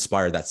 that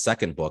inspired that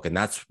second book. And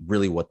that's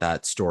really what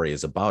that story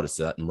is about. It's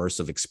that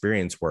immersive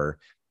experience where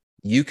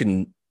you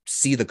can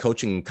see the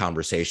coaching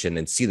conversation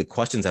and see the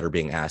questions that are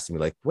being asked and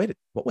be like, wait,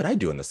 what would I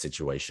do in this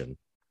situation?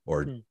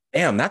 Or, mm,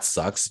 damn, that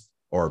sucks.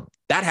 Or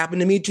that happened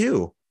to me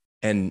too.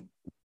 And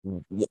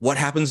what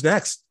happens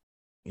next?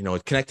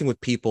 Connecting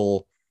with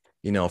people,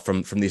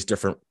 from these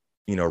different,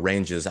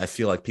 ranges. I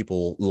feel like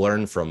people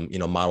learn from,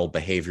 model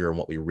behavior and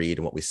what we read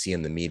and what we see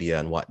in the media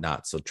and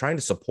whatnot. So trying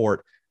to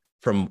support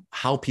from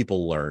how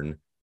people learn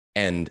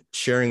and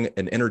sharing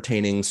an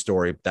entertaining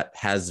story that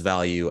has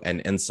value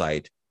and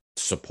insight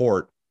to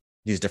support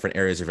these different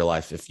areas of your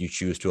life if you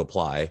choose to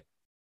apply,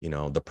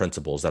 the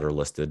principles that are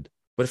listed.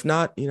 But if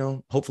not,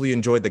 hopefully you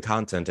enjoyed the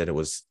content and it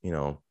was,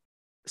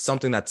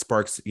 something that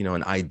sparks,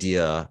 an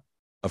idea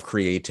of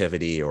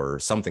creativity or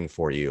something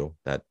for you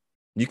that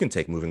you can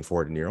take moving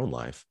forward in your own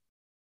life.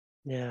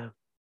 yeah,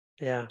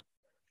 yeah.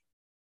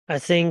 I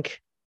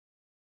think,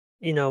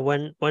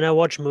 when I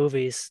watch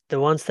movies, the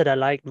ones that I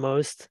like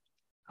most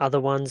are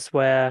the ones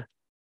where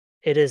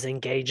it is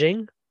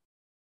engaging,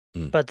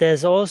 Mm. but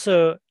there's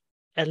also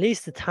at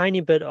least a tiny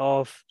bit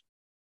of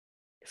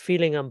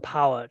feeling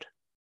empowered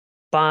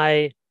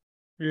by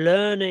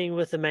learning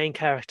with the main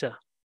character,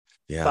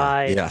 Yeah.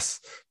 by, Yes.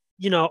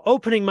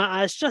 opening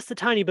my eyes just a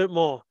tiny bit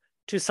more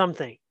to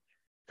something.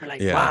 I'm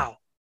like, Yeah. wow,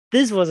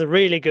 this was a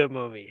really good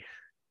movie.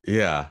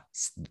 Yeah.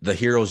 It's the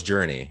hero's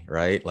journey,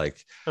 right?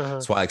 Like, Uh-huh.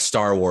 that's why like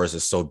Star Wars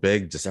is so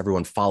big, just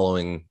everyone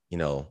following,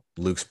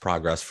 Luke's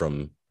progress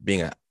from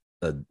being a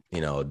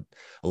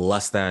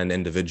less than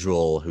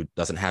individual who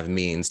doesn't have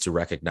means to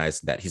recognize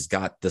that he's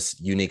got this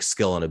unique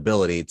skill and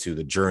ability, to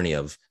the journey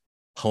of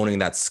honing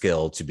that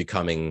skill to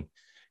becoming,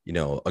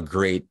 a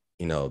great,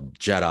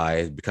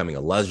 Jedi, becoming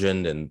a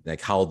legend, and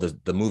like how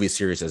the movie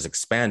series has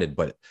expanded.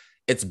 But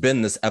it's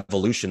been this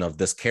evolution of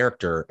this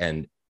character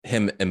and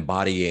him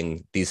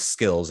embodying these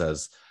skills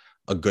as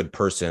a good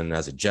person,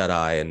 as a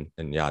Jedi,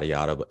 and yada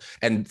yada. But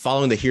and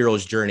following the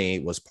hero's journey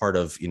was part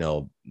of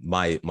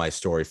my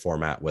story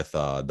format with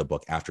the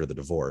book After the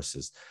Divorce,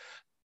 is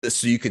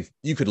so you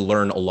could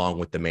learn along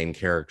with the main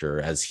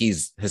character as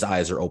his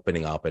eyes are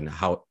opening up, and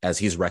how as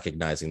he's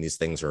recognizing these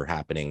things are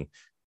happening,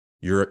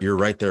 you're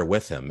right there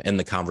with him in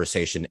the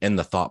conversation, in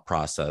the thought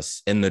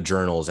process, in the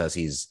journals as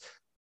he's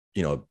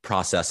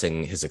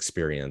processing his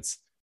experience.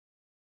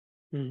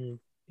 Mhm.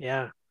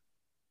 Yeah.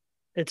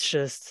 It's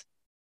just,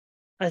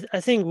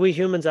 I think we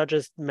humans are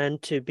just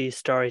meant to be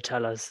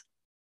storytellers.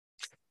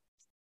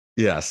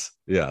 Yes,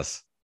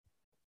 yes.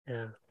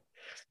 Yeah.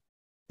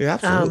 Yeah, Um,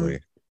 absolutely.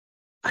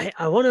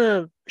 I want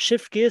to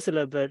shift gears a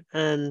little bit,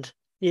 and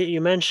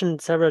you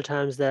mentioned several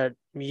times that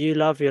you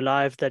love your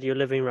life that you're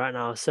living right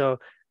now. So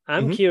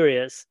I'm Mhm.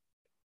 curious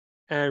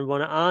and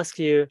want to ask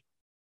you,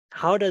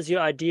 how does your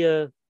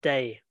ideal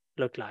day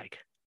look like?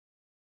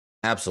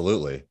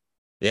 Absolutely.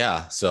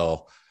 Yeah.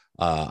 So,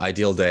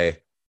 ideal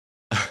day.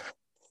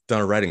 Done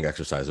a writing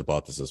exercise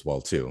about this as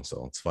well too.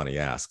 So it's funny you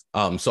ask.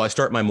 So I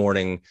start my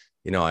morning.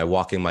 I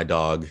walking my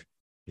dog.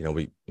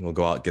 We'll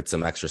go out, get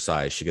some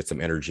exercise. She gets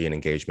some energy and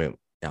engagement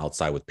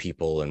outside with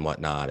people and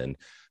whatnot, and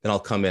then I'll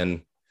come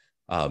in,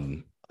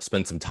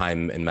 spend some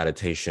time in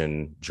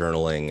meditation,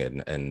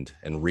 journaling,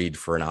 and read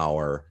for an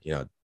hour.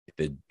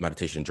 the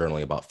meditation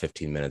journaling about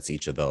 15 minutes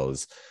each of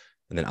those,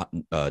 and then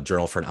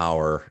journal for an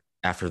hour.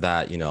 After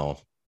that,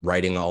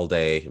 writing all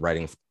day,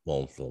 writing,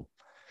 well, for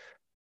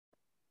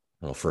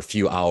a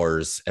few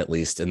hours at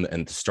least,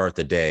 and to start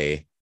the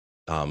day.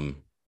 I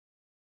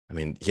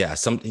mean, yeah,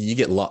 you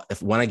get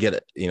when I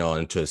get,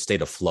 into a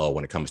state of flow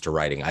when it comes to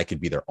writing, I could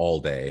be there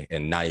all day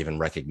and not even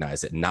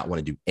recognize it and not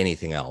want to do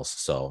anything else.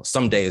 So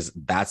some days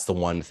that's the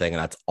one thing,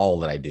 and that's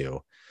all that I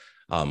do.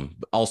 But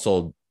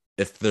also,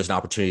 if there's an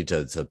opportunity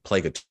to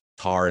play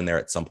guitar in there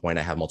at some point,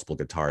 I have multiple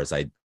guitars.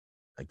 I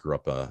grew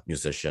up a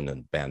musician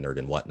and band nerd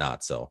and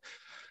whatnot. So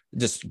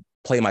just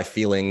play my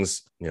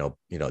feelings,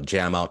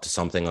 jam out to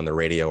something on the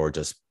radio or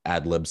just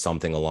ad lib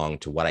something along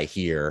to what I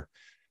hear.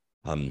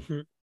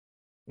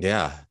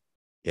 Yeah.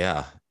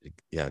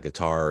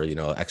 Guitar,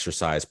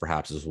 exercise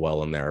perhaps as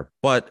well in there.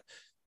 But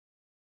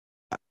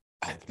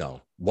I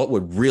know what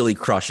would really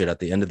crush it at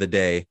the end of the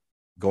day,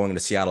 going to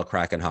Seattle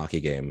Kraken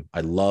hockey game.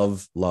 I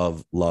love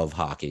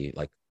hockey.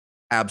 Like,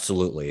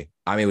 absolutely.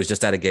 I mean, it was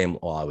just at a game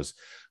while I was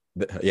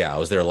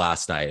there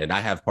last night, and I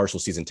have partial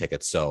season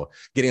tickets. So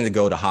getting to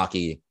go to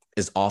hockey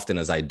as often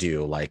as I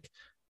do, like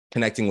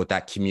connecting with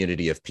that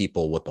community of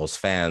people, with those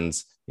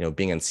fans,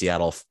 being in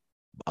Seattle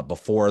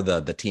before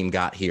the team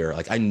got here,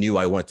 like I knew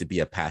I wanted to be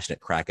a passionate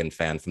Kraken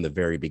fan from the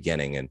very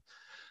beginning. And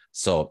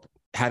so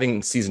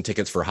having season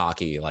tickets for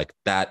hockey, like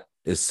that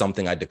is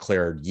something I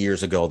declared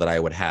years ago that I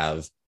would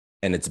have.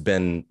 And it's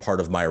been part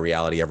of my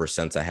reality ever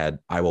since. I had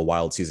Iowa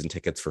Wild season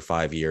tickets for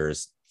 5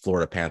 years,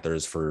 Florida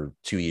Panthers for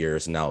 2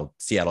 years, and now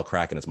Seattle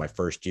Kraken is my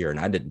first year. And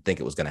I didn't think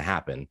it was going to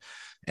happen.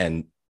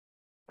 And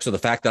so the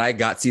fact that I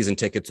got season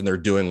tickets and they're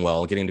doing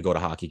well, getting to go to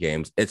hockey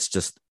games, it's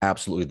just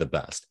absolutely the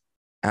best.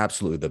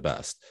 Absolutely the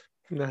best.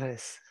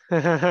 Nice.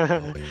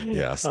 Oh,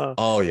 yes.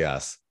 Oh,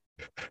 yes.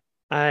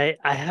 I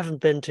haven't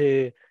been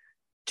to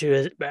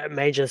a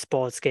major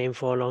sports game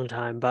for a long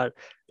time, but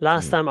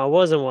last time I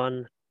was in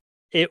one,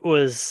 it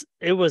was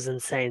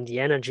insane. The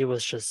energy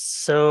was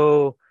just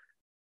so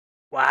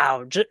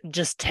wow,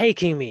 just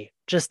taking me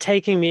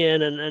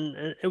in,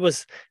 and it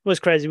was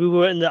crazy. We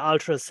were in the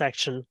ultra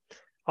section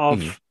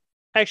of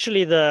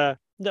actually the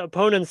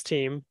opponent's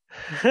team.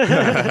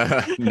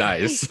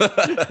 Nice.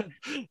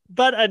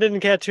 But I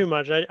didn't care too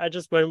much. I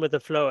just went with the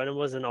flow, and it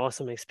was an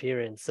awesome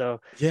experience. So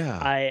yeah,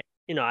 I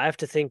have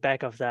to think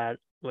back of that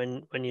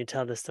when you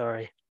tell the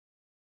story.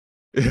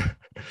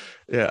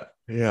 Yeah.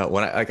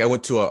 When I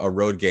went to a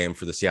road game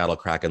for the Seattle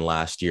Kraken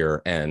last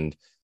year, and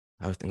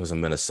I think it was in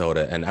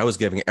Minnesota, and I was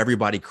giving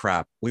everybody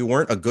crap. We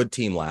weren't a good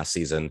team last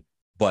season,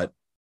 but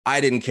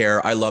I didn't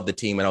care. I loved the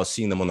team, and I was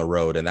seeing them on the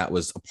road, and that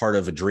was a part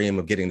of a dream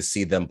of getting to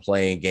see them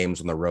playing games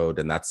on the road,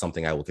 and that's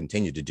something I will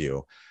continue to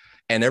do.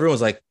 And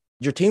everyone's like,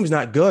 "Your team's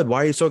not good.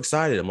 Why are you so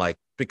excited?" I'm like,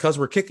 "Because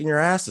we're kicking your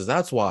asses.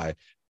 That's why."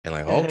 And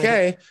like,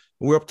 okay,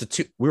 we were up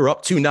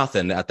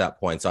 2-0 at that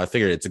point, so I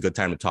figured it's a good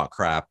time to talk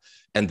crap.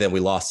 And then we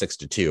lost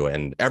 6-2,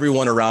 and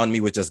everyone around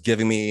me was just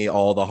giving me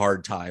all the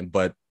hard time.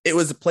 But it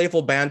was a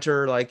playful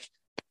banter. Like,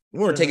 we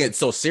weren't taking it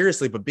so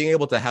seriously, but being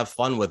able to have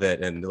fun with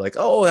it and like,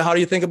 oh, how do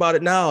you think about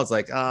it now? It's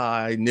like,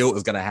 I knew it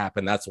was going to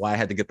happen. That's why I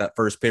had to get that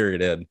first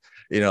period in.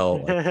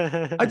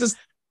 Like, I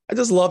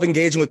just love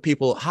engaging with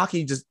people.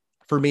 Hockey, just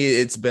for me,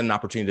 it's been an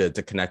opportunity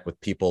to connect with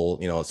people.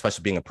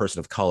 Especially being a person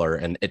of color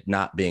and it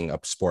not being a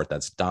sport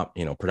that's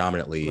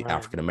predominantly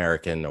African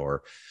American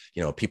or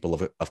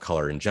people of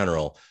color in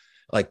general.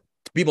 Like,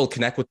 to be able to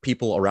connect with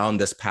people around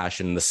this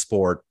passion, the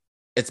sport,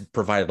 it's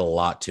provided a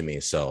lot to me.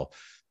 So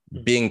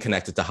being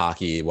connected to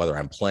hockey, whether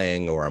I'm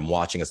playing or I'm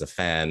watching as a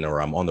fan or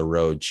I'm on the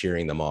road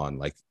cheering them on,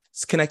 like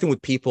it's connecting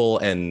with people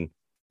and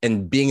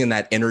being in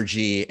that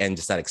energy and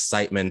just that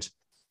excitement.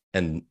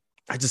 And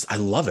I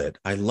love it.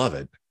 I love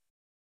it.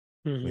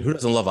 I mean, who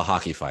doesn't love a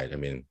hockey fight? I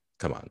mean,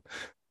 come on.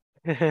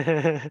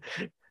 I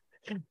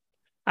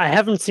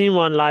haven't seen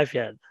one live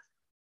yet.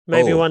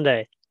 Maybe one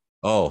day.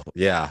 Oh,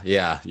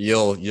 yeah.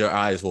 Your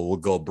eyes will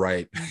go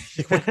bright.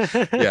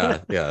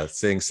 Yeah.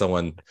 Seeing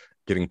someone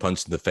getting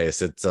punched in the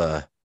face, it's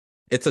a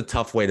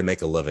tough way to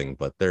make a living,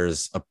 but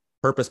there's a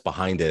purpose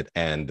behind it.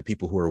 And the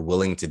people who are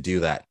willing to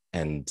do that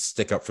and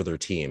stick up for their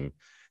team,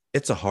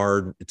 it's a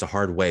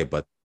hard way,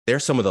 but they're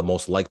some of the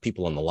most liked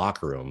people in the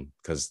locker room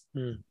because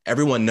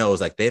everyone knows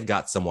like they've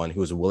got someone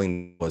who's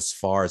willing as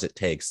far as it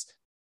takes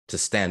to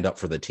stand up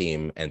for the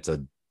team and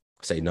to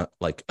say no,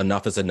 like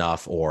enough is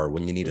enough, or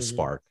when you need a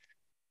spark,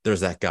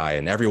 there's that guy,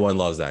 and everyone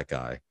loves that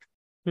guy.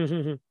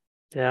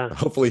 Yeah.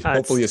 Hopefully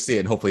you see it,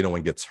 and hopefully no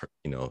one gets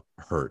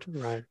hurt.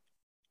 Right.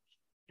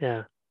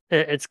 Yeah.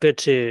 It's good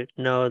to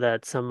know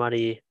that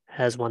somebody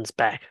has one's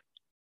back.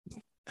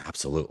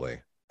 Absolutely.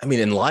 I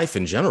mean, in life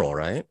in general,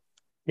 right?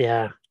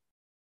 Yeah.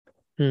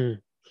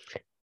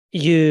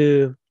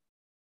 You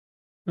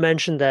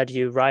mentioned that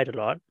you write a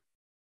lot.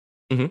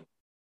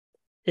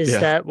 Is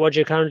that what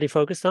you're currently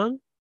focused on?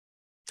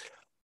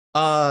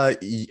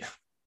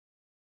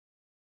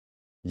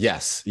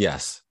 Yes.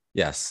 It's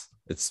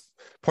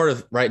part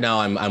of right now.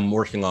 I'm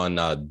working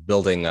on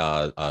building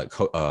a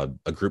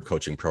group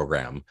coaching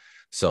program.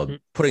 So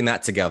putting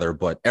that together,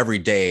 but every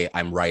day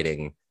I'm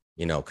writing,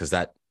 because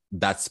that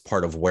that's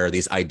part of where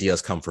these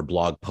ideas come for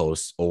blog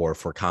posts or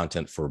for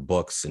content for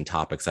books and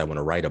topics I want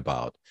to write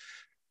about.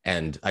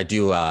 And I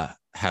do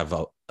have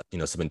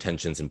some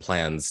intentions and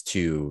plans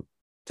to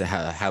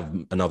have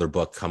another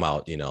book come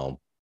out,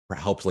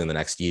 hopefully in the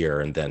next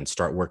year, and then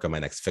start work on my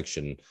next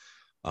fiction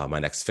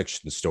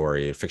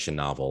story, fiction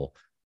novel.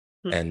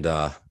 And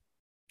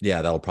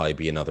that'll probably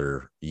be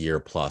another year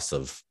plus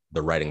of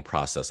the writing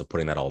process of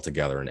putting that all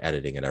together and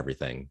editing and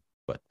everything.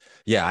 But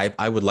yeah,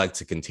 I would like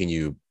to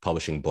continue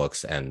publishing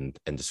books and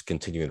just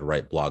continuing to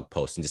write blog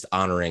posts and just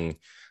honoring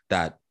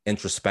that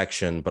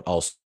introspection, but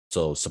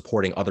also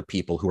supporting other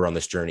people who are on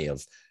this journey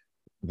of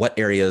what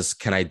areas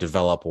can I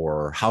develop,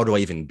 or how do I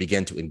even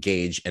begin to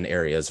engage in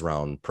areas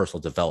around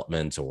personal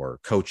development or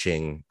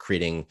coaching,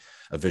 creating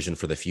a vision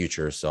for the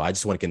future. So I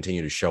just want to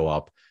continue to show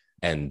up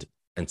and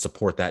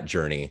support that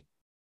journey,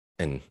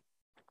 and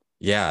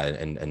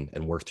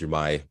work through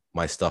my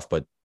stuff.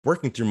 But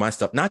working through my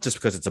stuff, not just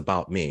because it's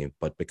about me,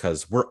 but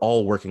because we're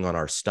all working on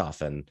our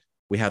stuff and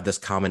we have this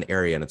common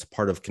area, and it's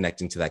part of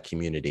connecting to that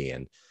community.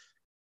 And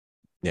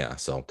yeah,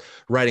 so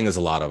writing is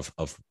a lot of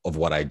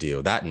what I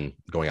do, that and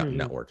going out and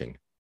networking.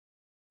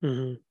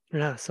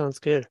 Yeah, sounds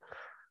good.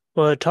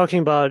 Well, talking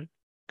about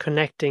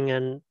connecting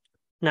and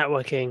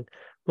networking,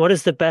 what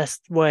is the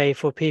best way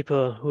for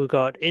people who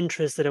got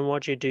interested in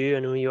what you do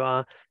and who you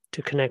are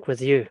to connect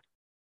with you?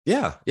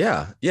 Yeah.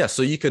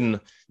 So you can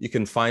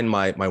find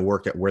my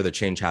work at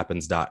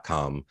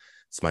wherethechangehappens.com.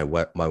 It's my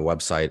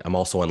website. I'm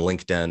also on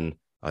LinkedIn.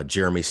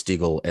 Jeremy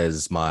Stegall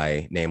is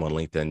my name on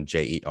LinkedIn,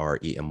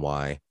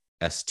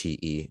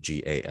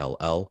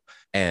 JeremyStegall.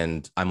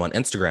 And I'm on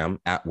Instagram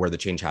at Where the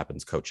Change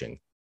Happens Coaching.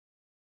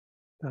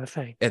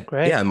 Perfect. And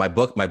Great. yeah, and my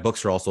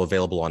books are also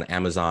available on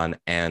Amazon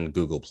and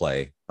Google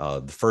Play.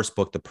 The first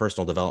book, the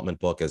personal development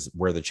book, is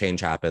Where the Change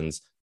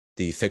Happens.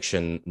 The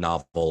fiction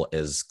novel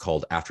is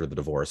called After the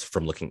Divorce,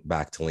 From Looking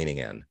Back to Leaning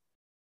In.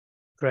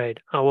 Great.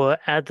 I will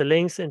add the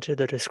links into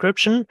the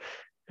description.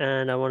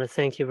 And I want to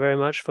thank you very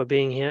much for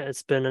being here.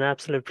 It's been an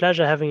absolute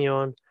pleasure having you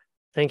on.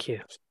 Thank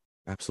you.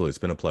 Absolutely. It's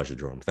been a pleasure,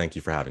 Jerome. Thank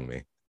you for having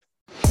me.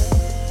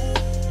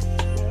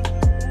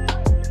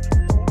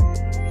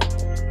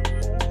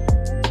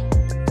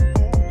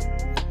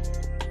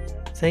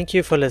 Thank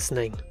you for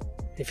listening.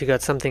 If you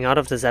got something out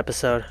of this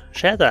episode,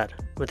 share that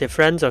with your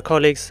friends or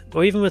colleagues,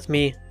 or even with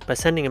me by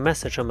sending a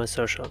message on my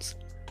socials.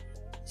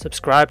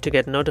 Subscribe to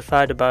get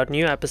notified about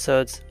new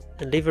episodes,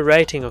 and leave a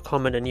rating or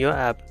comment in your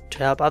app to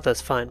help others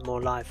find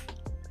more life.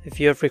 If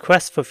you have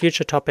requests for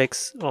future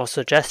topics or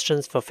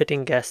suggestions for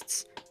fitting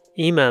guests,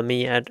 email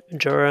me at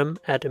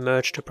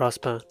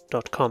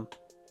joram@emergetoprosper.com.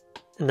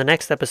 In the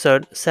next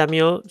episode,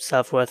 Samuel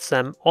Self-Worth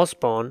Sam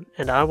Osborne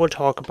and I will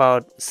talk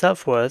about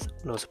self-worth,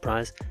 no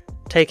surprise,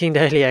 taking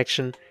daily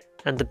action,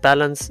 and the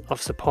balance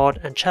of support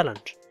and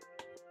challenge.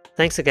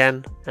 Thanks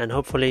again, and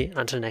hopefully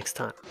until next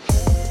time.